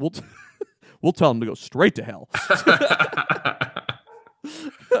 we'll tell him to go straight to hell.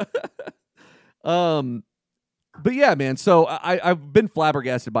 But yeah, man. So I've been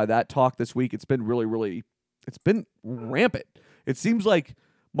flabbergasted by that talk this week. It's been really, it's been rampant. It seems like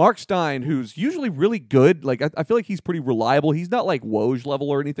Mark Stein, who's usually really good, like I feel like he's pretty reliable. He's not like Woj level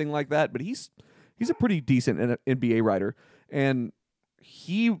or anything like that, but he's a pretty decent NBA writer, and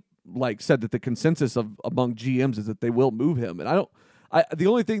he like said that the consensus among GMs is that they will move him. And the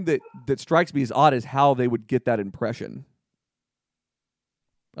only thing that strikes me as odd is how they would get that impression.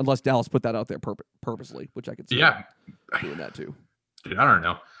 Unless Dallas put that out there purposely, which I could see doing that too. Dude, I don't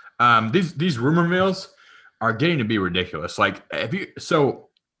know. These rumor mills are getting to be ridiculous. Like,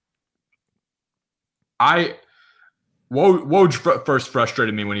 Woj first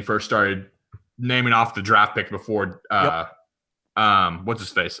frustrated me when he first started naming off the draft pick before. What's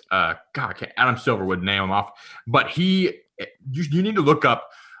his face? Adam Silver would name him off, but you need to look up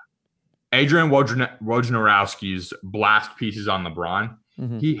Adrian Wojnarowski's blast pieces on LeBron.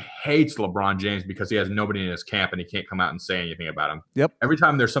 Mm-hmm. He hates LeBron James because he has nobody in his camp and he can't come out and say anything about him. Yep. Every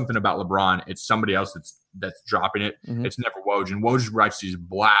time there's something about LeBron, it's somebody else that's dropping it. Mm-hmm. It's never Woj, and Woj writes these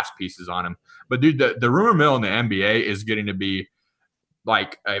blast pieces on him. But dude, the rumor mill in the NBA is getting to be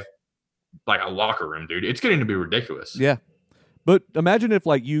like a locker room, dude. It's getting to be ridiculous. Yeah. But imagine if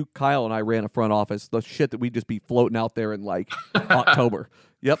like you, Kyle, and I ran a front office, the shit that we'd just be floating out there in like October.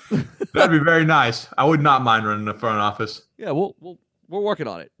 Yep. That'd be very nice. I would not mind running a front office. Yeah, we're working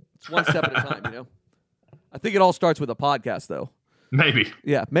on it. It's one step at a time, I think it all starts with a podcast, though. Maybe.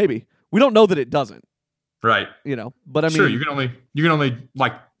 Yeah, maybe. We don't know that it doesn't, Right. But I mean, sure, you can only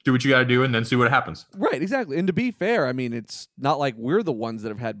like do what you got to do and then see what happens. right, exactly. And to be fair, I mean, it's not like we're the ones that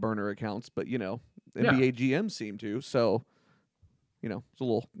have had burner accounts, but NBA GMs seem to. So, it's a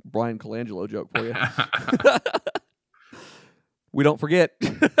little Brian Colangelo joke for you. We don't forget.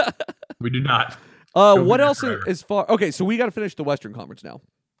 We do not. What else is far? Okay, so we got to finish the Western Conference now.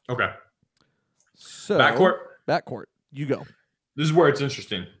 Okay. So backcourt, you go. This is where it's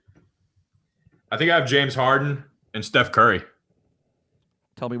interesting. I think I have James Harden and Steph Curry.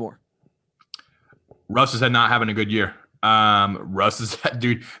 Tell me more. Russ is not having a good year. Russ is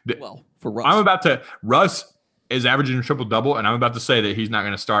dude. Well, for Russ, Russ is averaging a triple double, and I'm about to say that he's not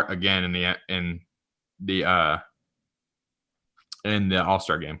going to start again in the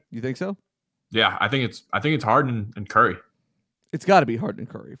All-Star game. You think so? Yeah, I think it's Harden and Curry. It's got to be Harden and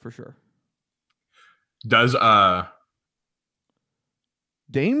Curry for sure. Does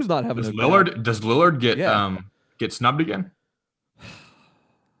Dame's not having does Lillard get snubbed again?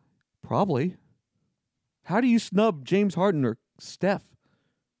 Probably. How do you snub James Harden or Steph?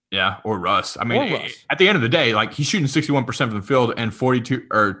 Yeah, or Russ. I mean, at the end of the day, like he's shooting 61% from the field and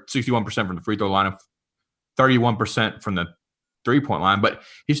 61% from the free throw line, and 31% from the 3-point line, but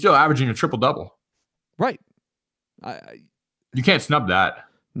he's still averaging a triple double. Right. You can't snub that.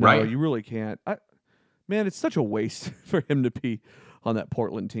 No, right? You really can't. Man, it's such a waste for him to be on that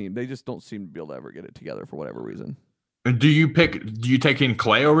Portland team. They just don't seem to be able to ever get it together for whatever reason. And do you take in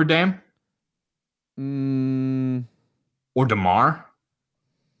Clay over Dame? Or DeMar?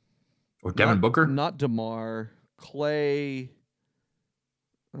 Or Devin Booker? Not DeMar. Clay.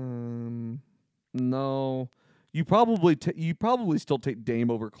 No. You probably still take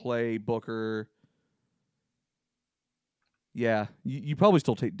Dame over Clay, Booker. Yeah, you probably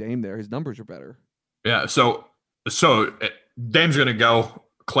still take Dame there. His numbers are better. Yeah, so Dame's going to go.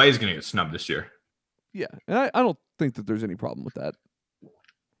 Clay's going to get snubbed this year. Yeah, and I don't think that there's any problem with that.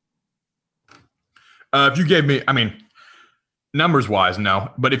 If you gave me, I mean, numbers-wise,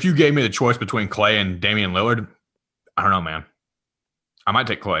 no. But if you gave me the choice between Clay and Damian Lillard, I don't know, man. I might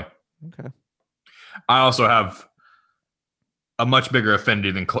take Clay. Okay. I also have a much bigger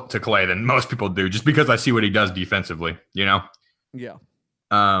affinity to Clay than most people do, just because I see what he does defensively, Yeah.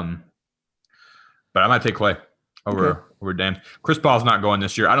 But I might take Clay over Dame. Chris Paul's not going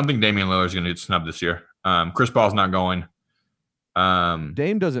this year. I don't think Damian Lillard's going to get snubbed this year. Chris Paul's not going.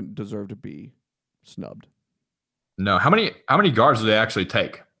 Dame doesn't deserve to be snubbed. No. How many guards do they actually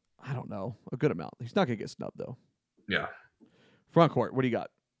take? I don't know. A good amount. He's not going to get snubbed though. Yeah. Front court. What do you got?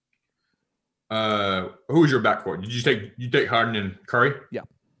 Who's your backcourt? Did you take Harden and Curry? Yeah.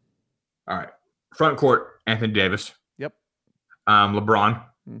 All right. Front court, Anthony Davis. Yep. LeBron.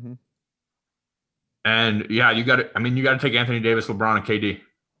 Mm-hmm. And yeah, you got to take Anthony Davis, LeBron, and KD.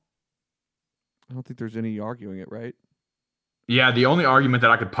 I don't think there's any arguing it, right? Yeah, the only argument that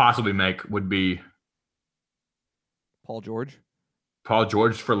I could possibly make would be Paul George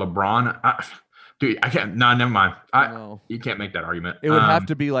for LeBron. Dude, I can't. No, never mind. You can't make that argument. It would have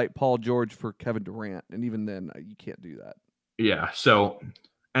to be like Paul George for Kevin Durant, and even then, you can't do that. Yeah. So,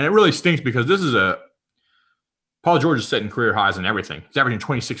 and it really stinks because Paul George is setting career highs and everything. He's averaging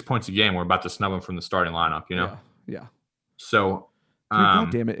 26 points a game. We're about to snub him from the starting lineup. Yeah. So,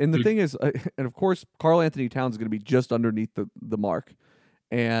 God damn it! And the thing is, and of course, Karl Anthony Towns is going to be just underneath the mark,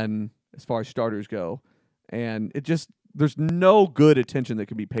 and as far as starters go, and there's no good attention that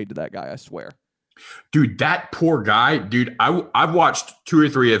can be paid to that guy. I swear. Dude, that poor guy. Dude, I've watched 2 or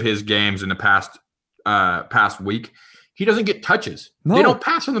 3 of his games in the past week. He doesn't get touches. No. They don't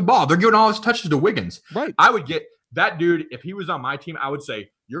pass him the ball. They're giving all his touches to Wiggins. Right. I would get that dude, if he was on my team, I would say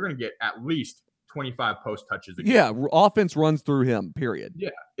you're going to get at least 25 post touches a game. Yeah, offense runs through him, period.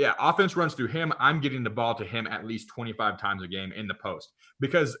 Yeah, offense runs through him. I'm getting the ball to him at least 25 times a game in the post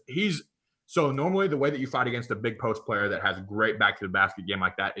because so normally the way that you fight against a big post player that has a great back to the basket game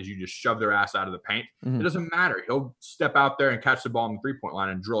like that is you just shove their ass out of the paint. Mm-hmm. It doesn't matter. He'll step out there and catch the ball on the 3-point line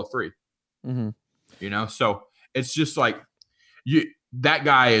and drill a 3. Mm-hmm. So it's just like that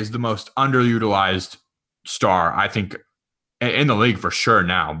guy is the most underutilized star, I think, in the league for sure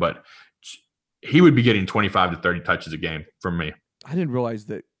now, but he would be getting 25 to 30 touches a game from me. I didn't realize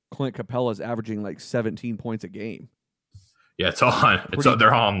that Clint Capella is averaging like 17 points a game. Yeah,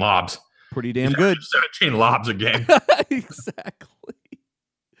 they're all on lobs. Pretty damn good. 17 lobs a game.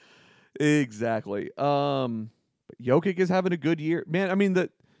 Exactly. But Jokic is having a good year. Man, I mean, this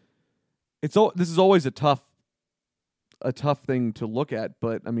is always a tough thing to look at,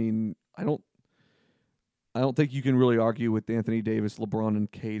 but I mean, I don't think you can really argue with Anthony Davis, LeBron, and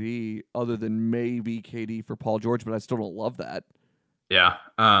KD other than maybe KD for Paul George, but I still don't love that. Yeah.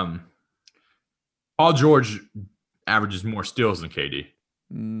 Paul George averages more steals than KD.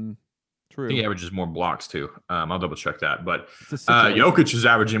 True. I think he averages more blocks too. I'll double check that. But It's a situation. Jokic is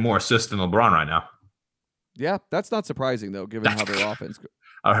averaging more assists than LeBron right now. Yeah, that's not surprising though, given how their offense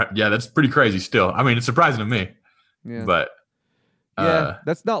goes. Yeah, that's pretty crazy still. I mean, it's surprising to me. Yeah. But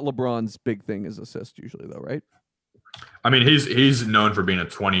that's not LeBron's big thing is assist usually though, right? I mean, he's known for being a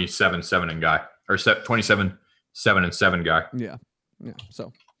 27-7 guy or 27-7 and 7 guy. Yeah.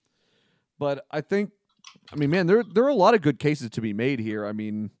 So, but I think, man, there are a lot of good cases to be made here. I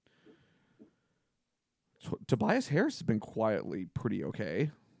mean, Tobias Harris has been quietly pretty okay.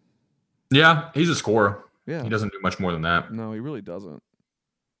 Yeah, he's a scorer. Yeah, he doesn't do much more than that. No, he really doesn't.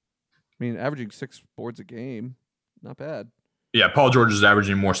 I mean, averaging 6 boards a game, not bad. Yeah, Paul George is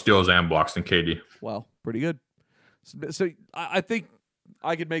averaging more steals and blocks than KD. Wow, pretty good. So I think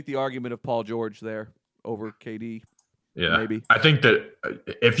I could make the argument of Paul George there over KD. Yeah, maybe. I think that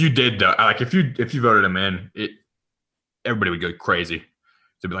if you did, if you voted him in, everybody would go crazy.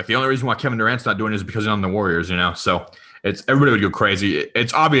 To be like, the only reason why Kevin Durant's not doing it is because he's on the Warriors, So everybody would go crazy.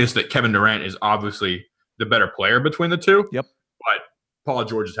 It's obvious that Kevin Durant is obviously the better player between the two. Yep. But Paul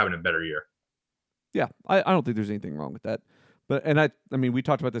George is having a better year. Yeah, I don't think there's anything wrong with that. But I mean, we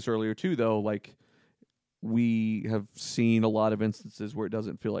talked about this earlier too, though. Like, we have seen a lot of instances where it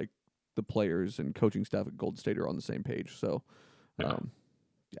doesn't feel like the players and coaching staff at Golden State are on the same page. So, yeah.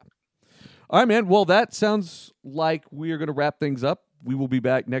 All right, man. Well, that sounds like we are going to wrap things up. We will be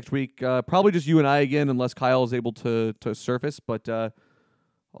back next week. Probably just you and I again, unless Kyle is able to surface. But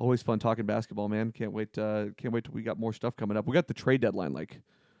always fun talking basketball, man. Can't wait till we got more stuff coming up. We got the trade deadline like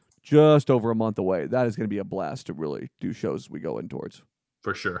just over a month away. That is going to be a blast to really do shows we go in towards.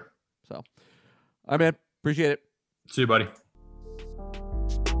 For sure. So, all right, man. Appreciate it. See you, buddy.